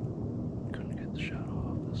couldn't get the shot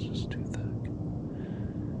off. It's just too thick.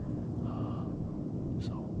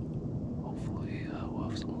 So hopefully we'll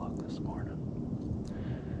have some luck this morning.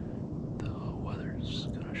 The weather's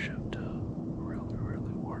gonna shift to really,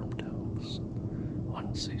 really warm temps.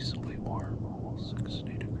 Unseasonably warm, almost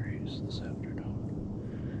 60 degrees this afternoon.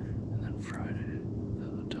 And then Friday,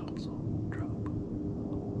 the temps will drop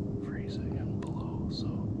freezing and below, so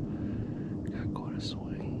got quite a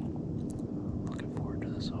swing. Looking forward to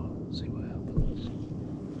this, see what happens.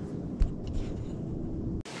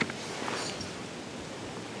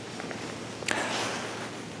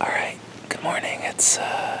 Alright, good morning. It's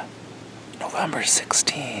November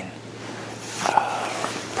 16,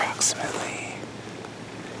 approximately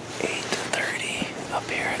 8:30 up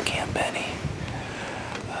here at Camp Benny.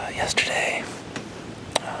 Yesterday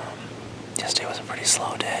was a pretty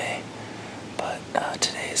slow day, but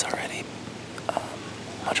today's already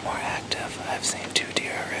much more active. I've seen 2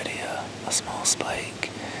 deer already, a small spike,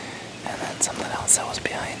 and then something else that was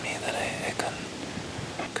behind me that I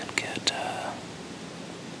couldn't get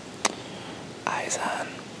eyes on.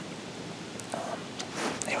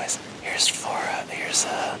 Anyways, here's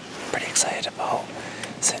pretty excited about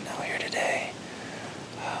sitting out here today.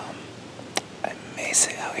 I may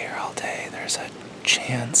sit out here all day. There's a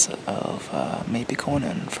chance of maybe going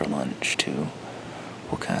in for lunch too.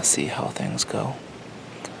 We'll kind of see how things go.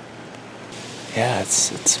 Yeah,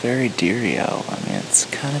 it's very deery out. I mean, it's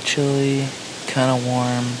kind of chilly, kind of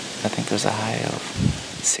warm. I think there's a high of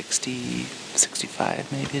 60,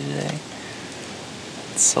 65 maybe today.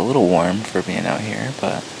 It's a little warm for being out here,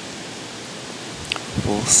 but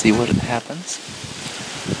we'll see what happens.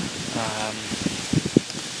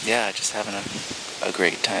 Yeah, just having a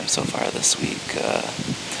great time so far this week.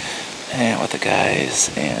 Hanging out with the guys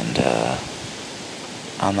and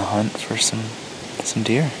on the hunt for some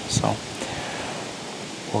deer. So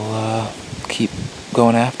we'll keep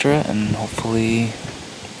going after it and hopefully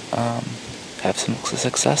have some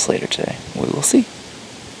success later today. We will see.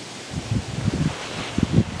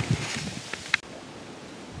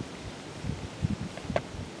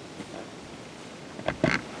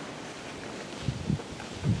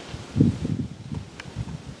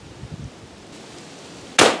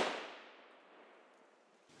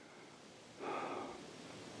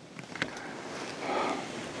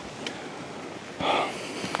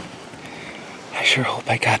 I sure hope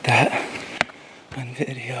I got that on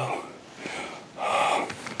video.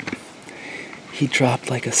 He dropped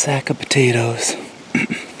like a sack of potatoes.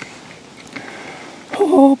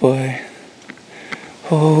 Oh boy.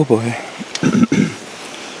 Oh boy.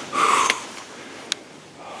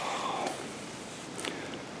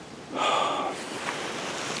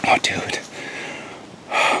 Oh dude.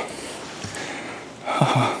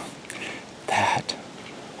 That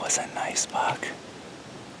was a nice buck.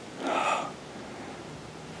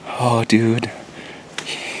 Oh, dude.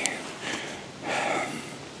 He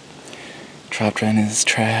dropped right in his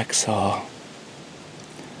tracks, so I'll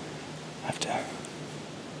have to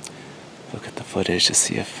look at the footage to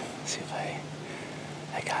see if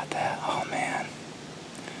I got that. Oh man.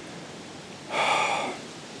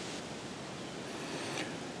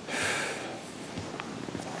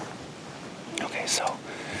 Okay, so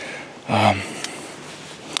I'm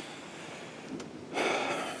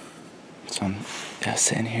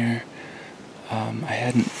sitting here. I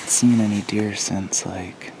hadn't seen any deer since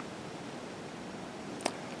like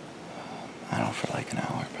I don't know, for like an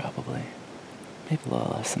hour probably, maybe a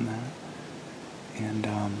little less than that. And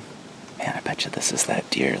man, I bet you this is that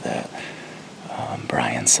deer that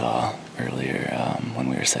Brian saw earlier when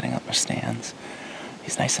we were setting up our stands.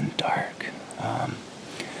 He's nice and dark.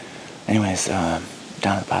 Anyways, down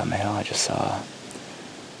at the bottom of the hill, I just saw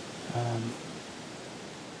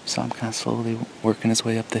him kind of slowly working his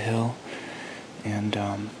way up the hill, and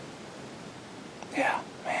yeah,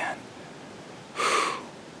 man, whew,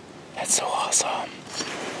 that's so awesome.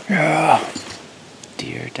 Yeah,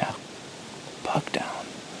 deer down, buck down.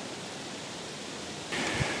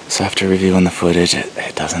 So after reviewing the footage,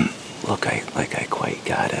 it doesn't look like I quite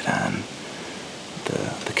got it on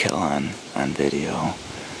the kill on video.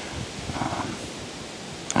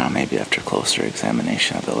 I don't know, maybe after closer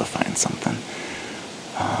examination I'll be able to find something.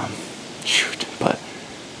 Shoot, but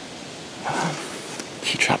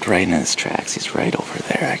he dropped right in his tracks. He's right over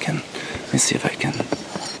there. Let me see if I can.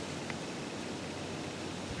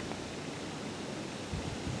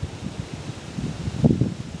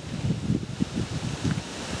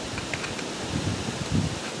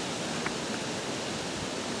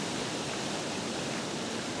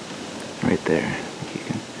 Right there. You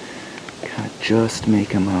can kind of just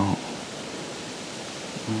make him out.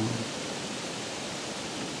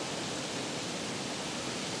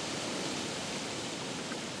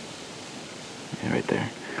 Yeah, right there.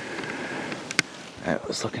 I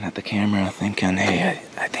was looking at the camera thinking, hey,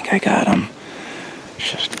 I think I got him.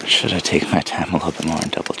 Should have taken my time a little bit more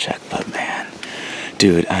and double check, but man,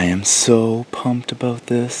 dude, I am so pumped about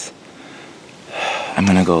this. I'm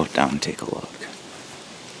gonna go down and take a look.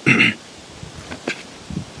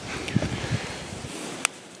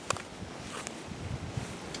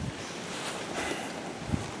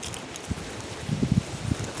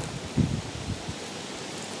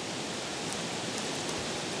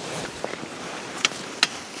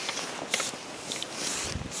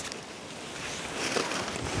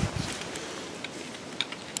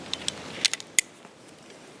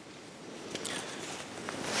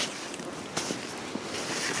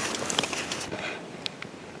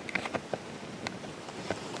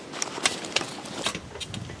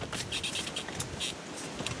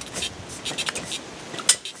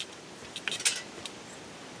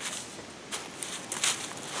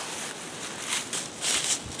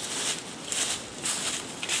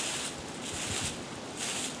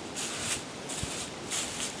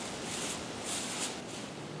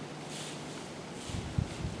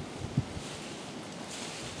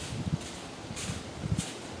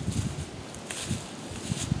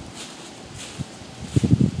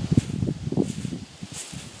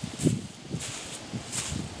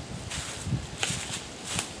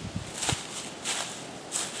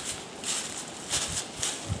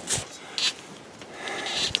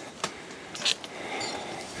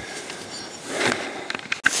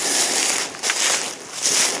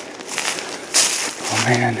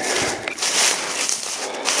 man. Look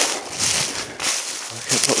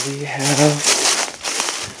at what we have.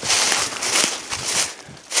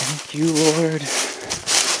 Thank you, Lord.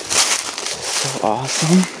 So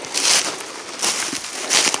awesome.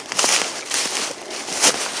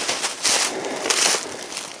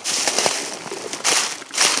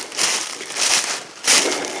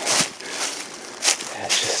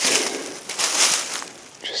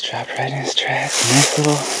 Dropped right in his tracks. Nice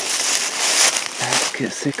little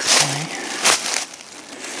basket 6-point.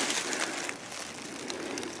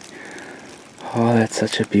 Oh, that's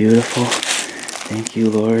such a beautiful. Thank you,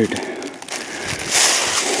 Lord, for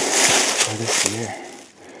this year.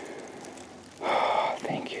 Oh,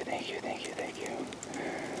 thank you, thank you, thank you, thank you.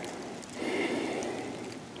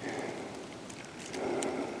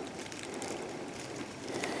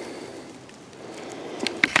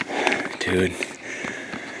 Dude.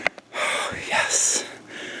 Yes,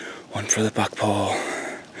 one for the buck pole.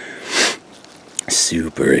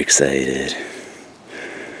 Super excited.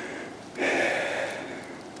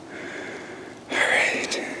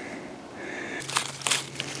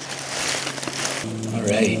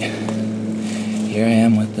 Alright, here I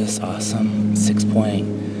am with this awesome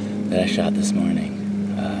 6-point that I shot this morning.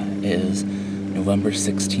 It is November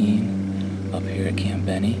 16 up here at Camp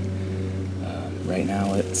Benny. Right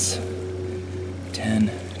now it's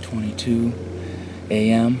 10:22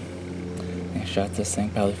 a.m. I shot this thing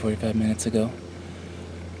probably 45 minutes ago.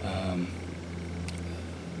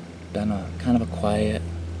 Been a kind of a quiet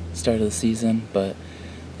start of the season, but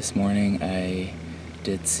this morning I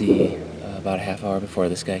did see about a half hour before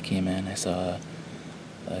this guy came in, I saw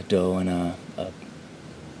a doe and a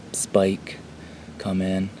spike come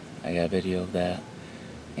in. I got a video of that,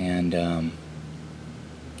 and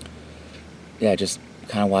yeah, just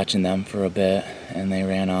kind of watching them for a bit, and they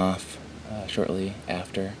ran off shortly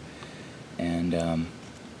after. And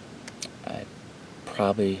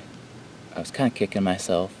I was kind of kicking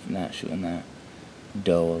myself not shooting that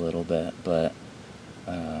doe a little bit, but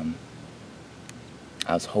I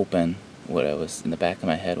was hoping, what I was in the back of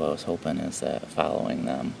my head, what I was hoping is that following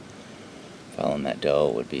that doe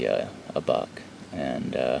would be a buck.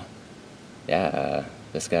 And yeah,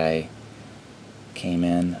 this guy came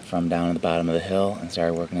in from down at the bottom of the hill and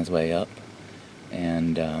started working his way up,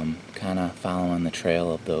 and kind of following the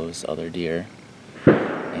trail of those other deer,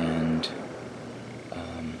 and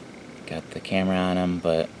got the camera on him,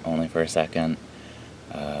 but only for a second.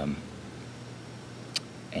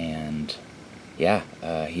 And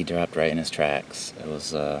yeah, he dropped right in his tracks. It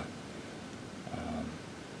was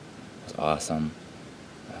awesome.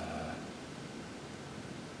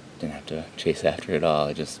 Didn't have to chase after it all.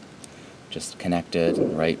 I just connected,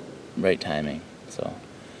 right timing. So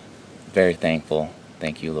very thankful.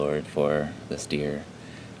 Thank you, Lord, for this deer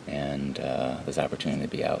and this opportunity to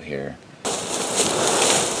be out here.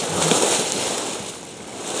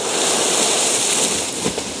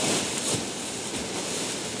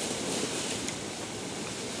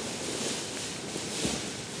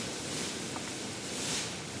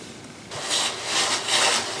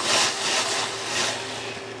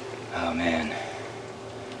 Oh man.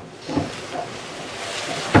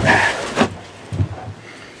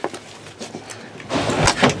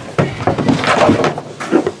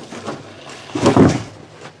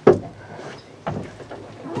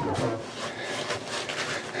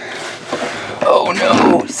 Oh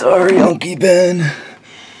no, sorry, Unky Ben.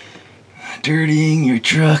 Dirtying your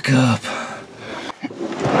truck up.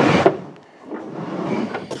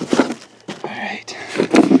 Alright.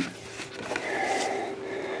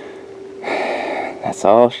 That's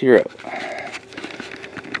all she wrote.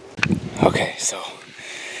 Okay, so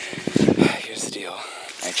here's the deal.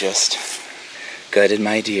 I just gutted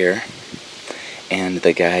my deer, and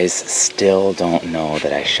the guys still don't know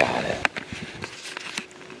that I shot it.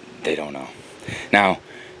 They don't know. Now,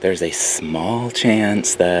 there's a small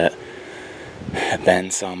chance that Ben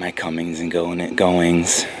saw my comings and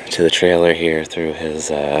goings to the trailer here through his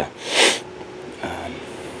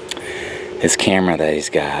camera that he's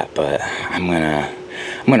got, but I'm gonna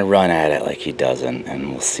run at it like he doesn't, and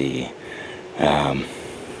we'll see.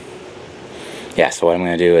 Yeah, so what I'm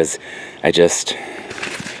gonna do is I just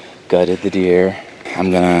gutted the deer.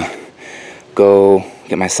 I'm gonna go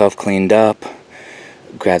get myself cleaned up,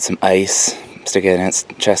 grab some ice, stick it in its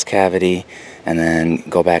chest cavity, and then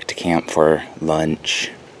go back to camp for lunch,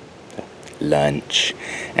 and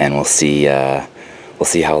we'll see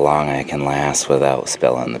how long I can last without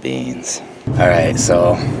spilling the beans. All right,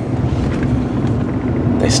 so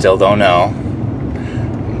they still don't know.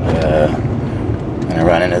 I'm gonna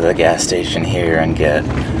run into the gas station here and get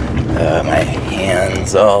my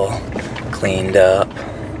hands all cleaned up.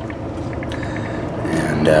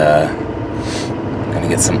 and gonna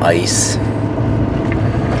get some ice and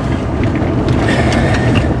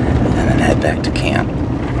then head back to camp.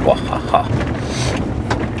 Wahaha.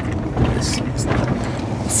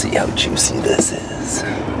 Let's see how juicy this is.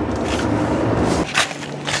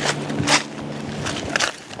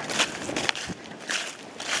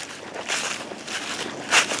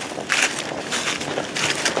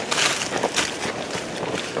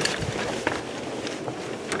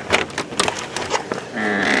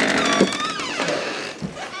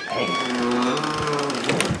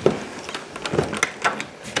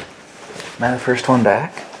 Am I the first one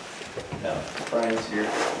back? No, Brian's here.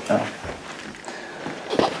 Oh.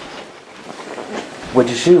 What'd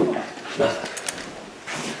you shoot? Nothing.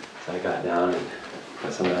 So I got down and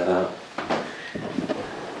got some of that out.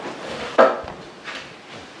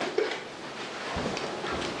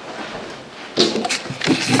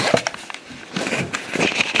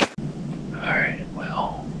 Alright,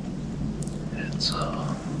 well, it's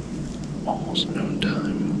almost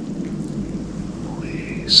noontime.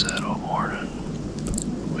 We set all morning.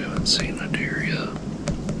 We haven't seen a deer yet.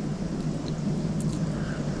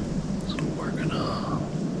 So we're gonna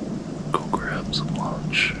go grab some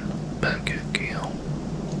lunch back at camp,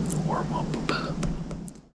 warm up a bit.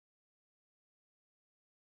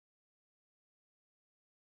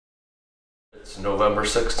 It's November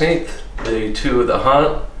 16th, day 2 of the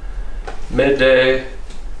hunt. Midday,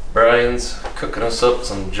 Brian's cooking us up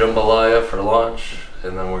some jambalaya for lunch,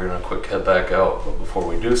 and then we're gonna quick head back out. But before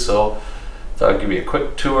we do so, I thought I'd give you a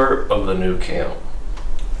quick tour of the new camp.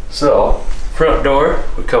 So, front door,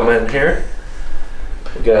 we come in here.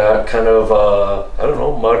 We got kind of I don't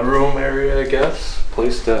know, mudroom area, I guess.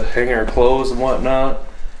 Place to hang our clothes and whatnot.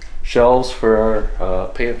 Shelves for our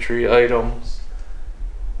pantry items.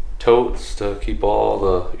 Totes to keep all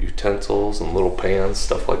the utensils and little pans,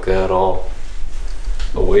 stuff like that, all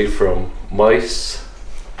away from mice.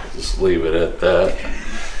 Just leave it at that.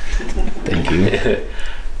 Thank you.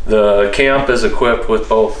 The camp is equipped with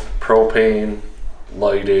both propane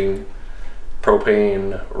lighting,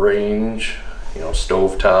 propane range, you know,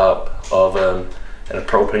 stovetop, oven, and a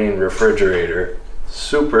propane refrigerator.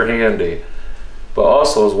 Super handy, but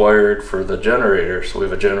also is wired for the generator. So we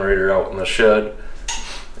have a generator out in the shed,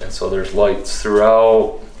 and so there's lights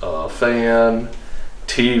throughout, fan,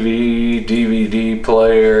 TV, DVD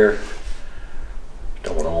player.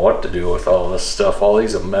 Don't know what to do with all this stuff. All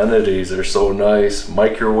these amenities are so nice.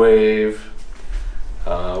 Microwave.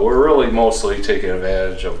 We're really mostly taking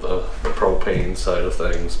advantage of the propane side of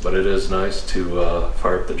things, but it is nice to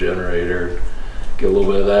fire up the generator, get a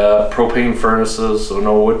little bit of that. Propane furnaces, so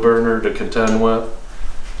no wood burner to contend with.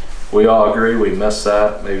 We all agree we miss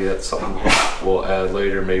that. Maybe that's something we'll add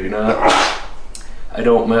later, maybe not. I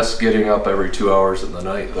don't miss getting up every 2 hours in the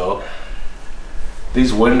night though.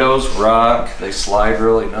 These windows rock, they slide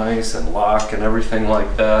really nice and lock and everything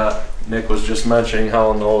like that. Nick was just mentioning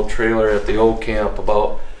how in the old trailer at the old camp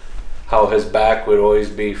about how his back would always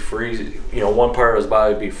be freezing. You know, one part of his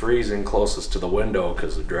body would be freezing closest to the window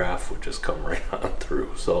because the draft would just come right on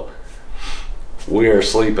through. So we are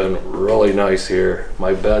sleeping really nice here.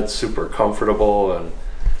 My bed's super comfortable, and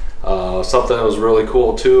something that was really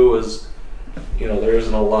cool too is, you know, there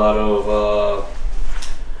isn't a lot of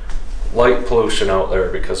light pollution out there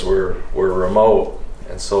because we're remote,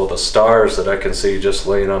 and so the stars that I can see just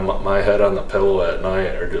laying on my head on the pillow at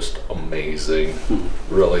night are just amazing.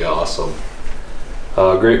 Really awesome.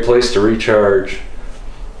 Great place to recharge.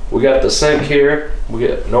 We got the sink here. We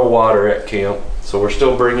get no water at camp, so we're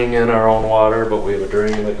still bringing in our own water, but we have a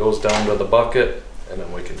drain that goes down to the bucket, and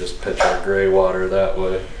then we can just pitch our gray water that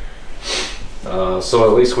way. So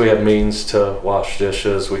at least we have means to wash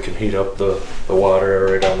dishes. We can heat up the water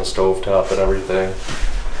right on the stovetop and everything.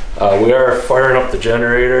 We are firing up the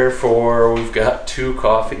generator for, we've got 2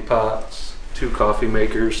 coffee pots, 2 coffee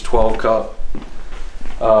makers, 12 cup.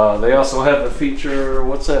 They also have the feature,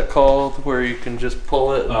 what's that called, where you can just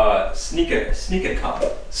pull it? Sneak a cup.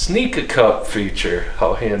 Sneak a cup feature.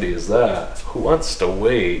 How handy is that? Who wants to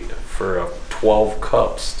wait for 12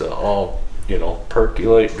 cups to all, you know,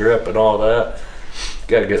 percolate, drip, and all that?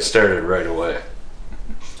 Gotta get started right away.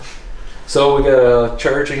 So we got a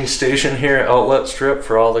charging station here, outlet strip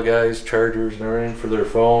for all the guys, chargers and everything for their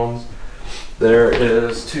phones. There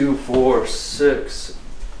is 2, 4, 6,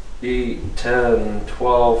 8, 10,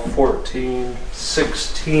 12, 14,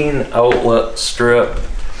 16 outlet strip.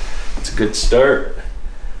 It's a good start.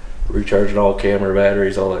 Recharging all camera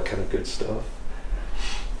batteries, all that kind of good stuff.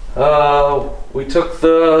 We took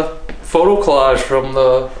the photo collage from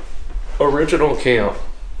the original camp.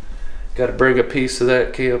 Got to bring a piece of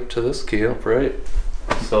that camp to this camp, right?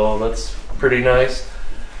 So that's pretty nice.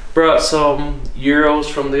 Brought some Euros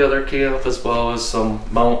from the other camp, as well as some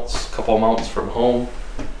mounts, a couple mounts from home.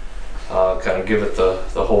 Kind of give it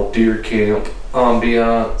the whole deer camp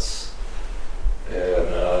ambiance.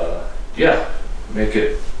 And yeah, make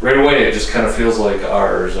it, right away it just kind of feels like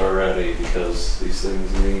ours already, because these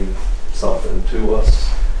things mean something to us.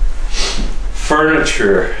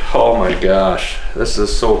 Furniture, oh my gosh, this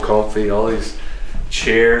is so comfy. All these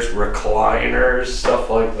chairs, recliners, stuff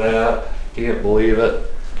like that. Can't believe it.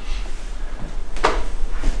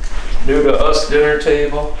 New to us dinner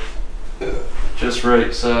table, just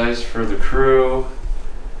right size for the crew.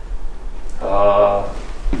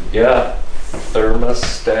 Yeah,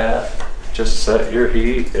 thermostat. Just set your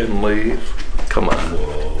heat and leave. Come on.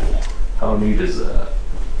 Whoa. How neat is that?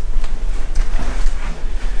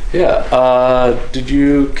 Yeah, did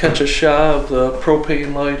you catch a shot of the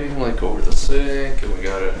propane lighting, like over the sink? And we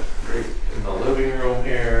got it right in the living room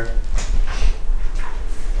here.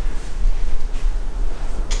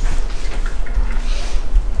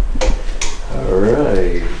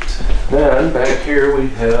 Alright, then back here we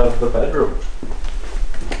have the bedroom.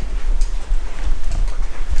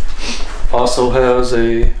 Also has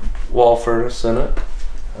a wall furnace in it,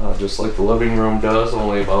 just like the living room does,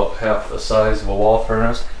 only about half the size of a wall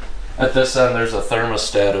furnace. At this end there's a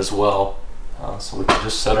thermostat as well, so we can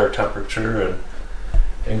just set our temperature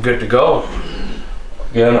and good to go.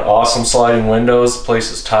 Again, awesome sliding windows. The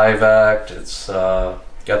place is Tyvek. It's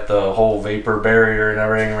got the whole vapor barrier and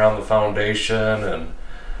everything around the foundation, and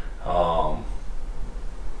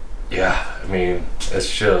yeah, I mean, it's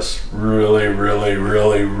just really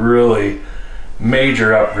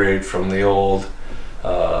major upgrade from the old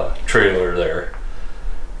trailer there.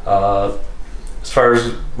 As far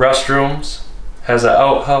as restrooms, has an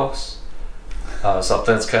outhouse.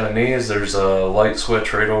 Something that's kind of neat is there's a light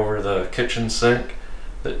switch right over the kitchen sink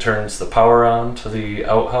that turns the power on to the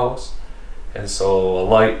outhouse, and so a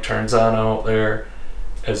light turns on out there,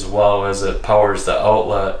 as well as it powers the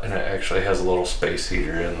outlet, and it actually has a little space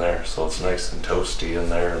heater in there, so it's nice and toasty in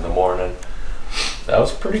there in the morning. That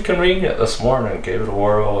was pretty convenient this morning. Gave it a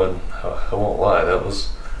whirl, and I won't lie, that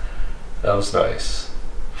was nice.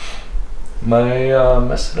 Am I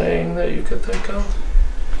missing anything that you could think of?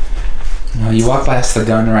 Well, you walked past the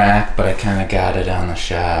gun rack, but I kind of got it on the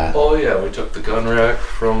shot. Oh yeah, we took the gun rack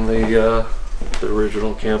from the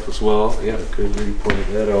original camp as well. Yeah, good that you pointed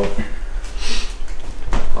that out.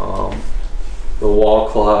 The wall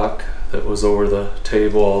clock that was over the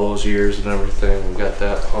table all those years and everything, we got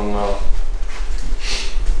that hung up.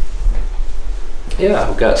 Yeah,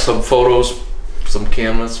 we've got some photos, some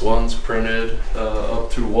canvas ones printed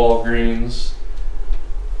up through Walgreens.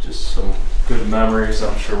 Just some good memories.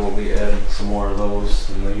 I'm sure we'll be adding some more of those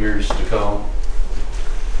in the years to come.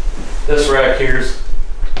 This rack here's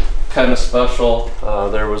kind of special.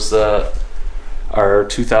 There was our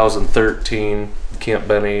 2013 Camp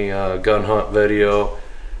Benny gun hunt video.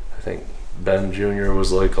 I think Ben Jr.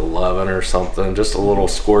 was like 11 or something. Just a little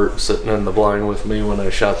squirt sitting in the blind with me when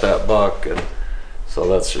I shot that buck, and so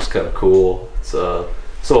that's just kind of cool. It's,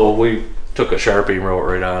 so we took a Sharpie and wrote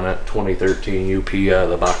right on it, 2013 UP out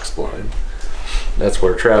of the box blind. That's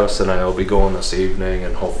where Travis and I will be going this evening,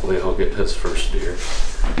 and hopefully he'll get his first deer.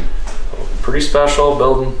 So, pretty special,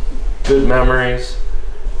 building good memories.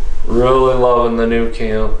 Really loving the new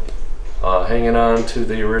camp. Hanging on to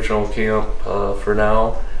the original camp for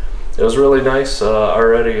now. It was really nice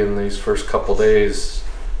already in these first couple days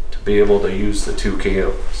to be able to use the two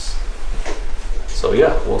camps. So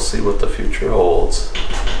yeah, we'll see what the future holds.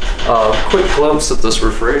 Quick glimpse at this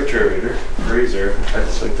refrigerator, freezer. I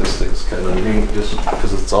just think this thing's kind of neat just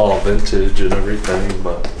because it's all vintage and everything,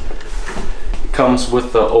 but it comes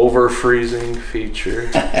with the over-freezing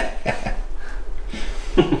feature.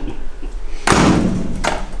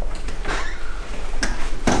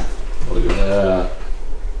 Look at that.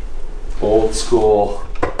 Old school.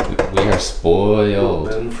 We are spoiled.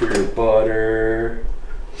 Bin for your butter.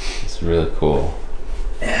 It's really cool.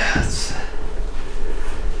 Yeah, it's...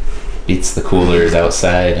 beats the coolers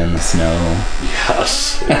outside in the snow.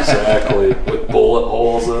 Yes, exactly. With bullet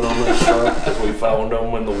holes in them and stuff, because we found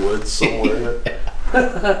them in the woods somewhere.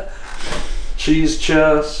 Cheese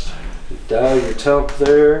chest. Dial your temp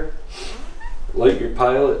there. Light your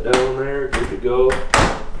pilot down there. Good to go.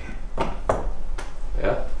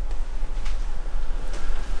 Yeah.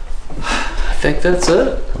 I think that's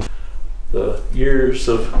it. The years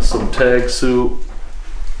of some tag soup.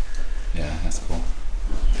 Yeah, that's cool.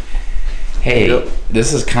 Hey, Yep.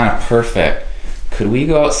 This is kind of perfect. Could we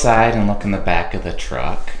go outside and look in the back of the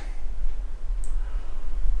truck?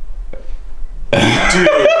 Dude,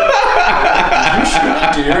 you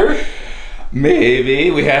shoot deer?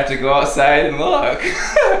 Maybe we have to go outside and look.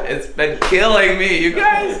 It's been killing me, you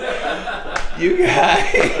guys. You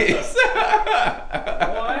guys.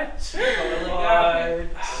 What? What?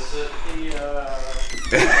 Is it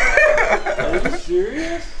the, Are you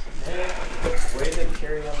serious? Way to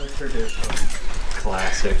carry on the tradition.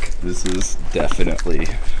 Classic. This is definitely.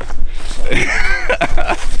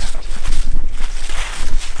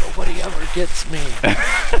 Nobody ever gets me.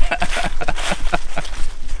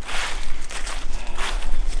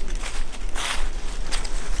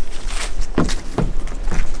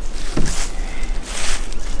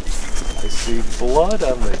 I see blood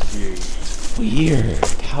on the gate. Weird.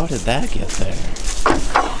 How did that get there?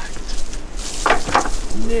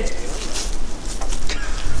 Nick.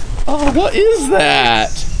 Oh, what is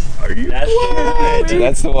that? Are you what?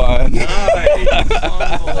 That's the one. Nice.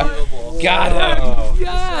 Unbelievable. Got him. Wow.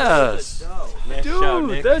 Yes! Nice Dude, show,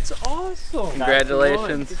 Nick. that's awesome!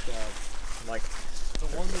 Congratulations. Like The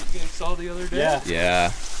one that you guys saw the other day? yeah.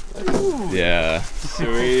 Yeah. Ooh. Yeah.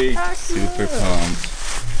 Sweet. Super pumped.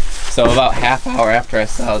 So about half hour after I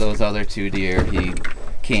saw those other 2 deer, he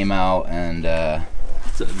came out and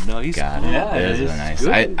It's a nice got one. it. Yeah, It it is is really nice.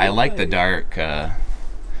 good. I like the dark.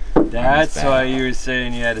 That's back. why you were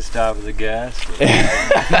saying you had to stop at the gas station.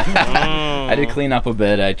 I did clean up a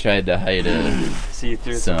bit. I tried to hide it. So you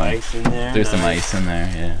threw some ice in there? There's some ice in there,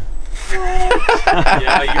 yeah.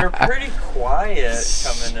 Yeah, you're pretty quiet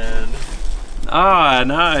coming in. Ah,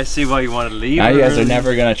 now I see why you want to leave. Now you guys are early.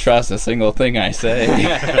 never gonna trust a single thing I say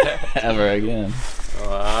ever again.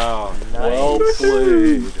 Wow. Well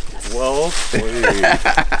played. Well played.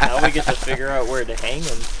 Now we get to figure out where to hang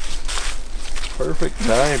them. Perfect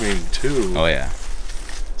timing, too. Oh yeah.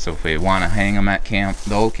 So if we want to hang them at camp,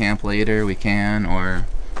 the old camp later, we can, or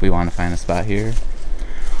if we want to find a spot here,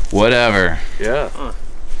 whatever. Yeah.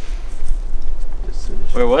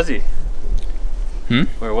 Where was he? Hmm?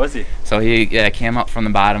 Where was he? So he came up from the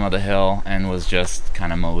bottom of the hill and was just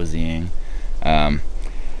kind of moseying.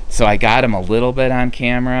 So I got him a little bit on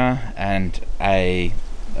camera, and I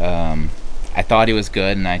thought he was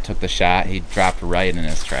good, and I took the shot. He dropped right in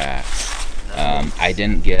his tracks. I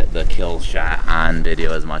didn't get the kill shot on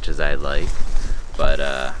video as much as I'd like, but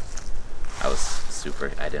I was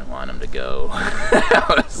super. I didn't want him to go.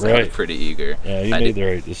 I was pretty eager. Yeah, you made the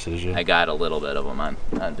right decision. I got a little bit of him on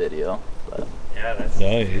video, but. Yeah, that's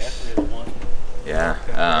Nice. definitely the one.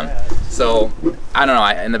 Yeah. So I don't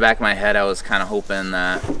know. In the back of my head, I was kind of hoping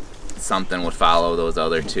that something would follow those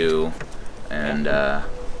other 2, and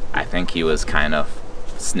I think he was kind of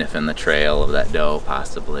sniffing the trail of that doe,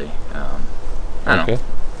 possibly. I don't know.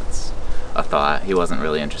 That's a thought. He wasn't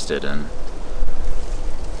really interested in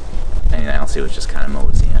anything else. He was just kind of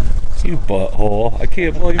moseying. You butthole. I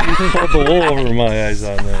can't believe you pulled the wool over my eyes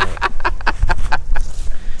on that.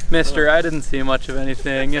 Mister, I didn't see much of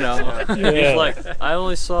anything, you know. He's like, I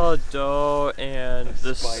only saw a doe and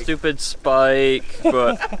the stupid spike,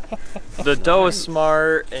 but the doe was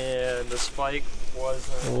smart and the spike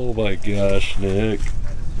wasn't. Oh my gosh, Nick.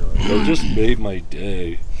 That just made my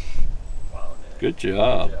day. Good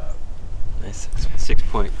job. Nice 6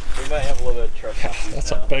 point. We might have a little bit of trouble.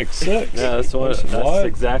 That's a big 6. Yeah, that's the one. Nice That's wide.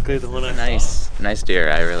 exactly the one I Nice deer.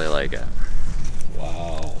 I really like it.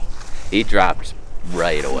 Wow. He dropped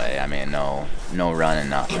right away. I mean, no running,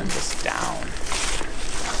 nothing, just down.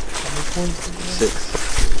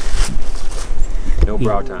 6. No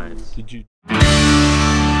brow tines. Did you?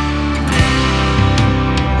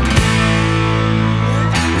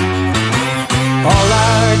 All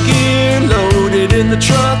our gear loaded in the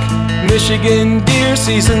truck. Michigan deer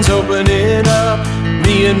season's opening up.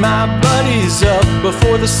 Me and my buddies up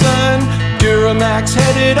before the sun. Duramax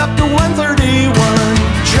headed up to 131.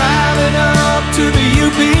 Driving up to the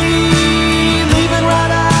UP, leaving right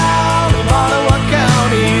out of Ottawa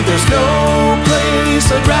County. There's no place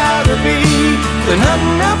I'd rather be than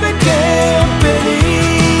hunting up at Camp Benny.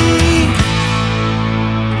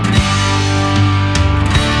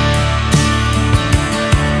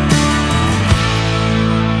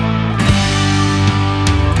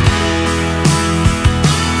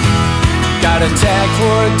 Got a tag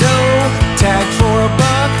for a doe, tag for a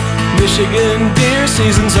buck. Michigan deer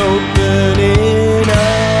season's opening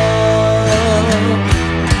up.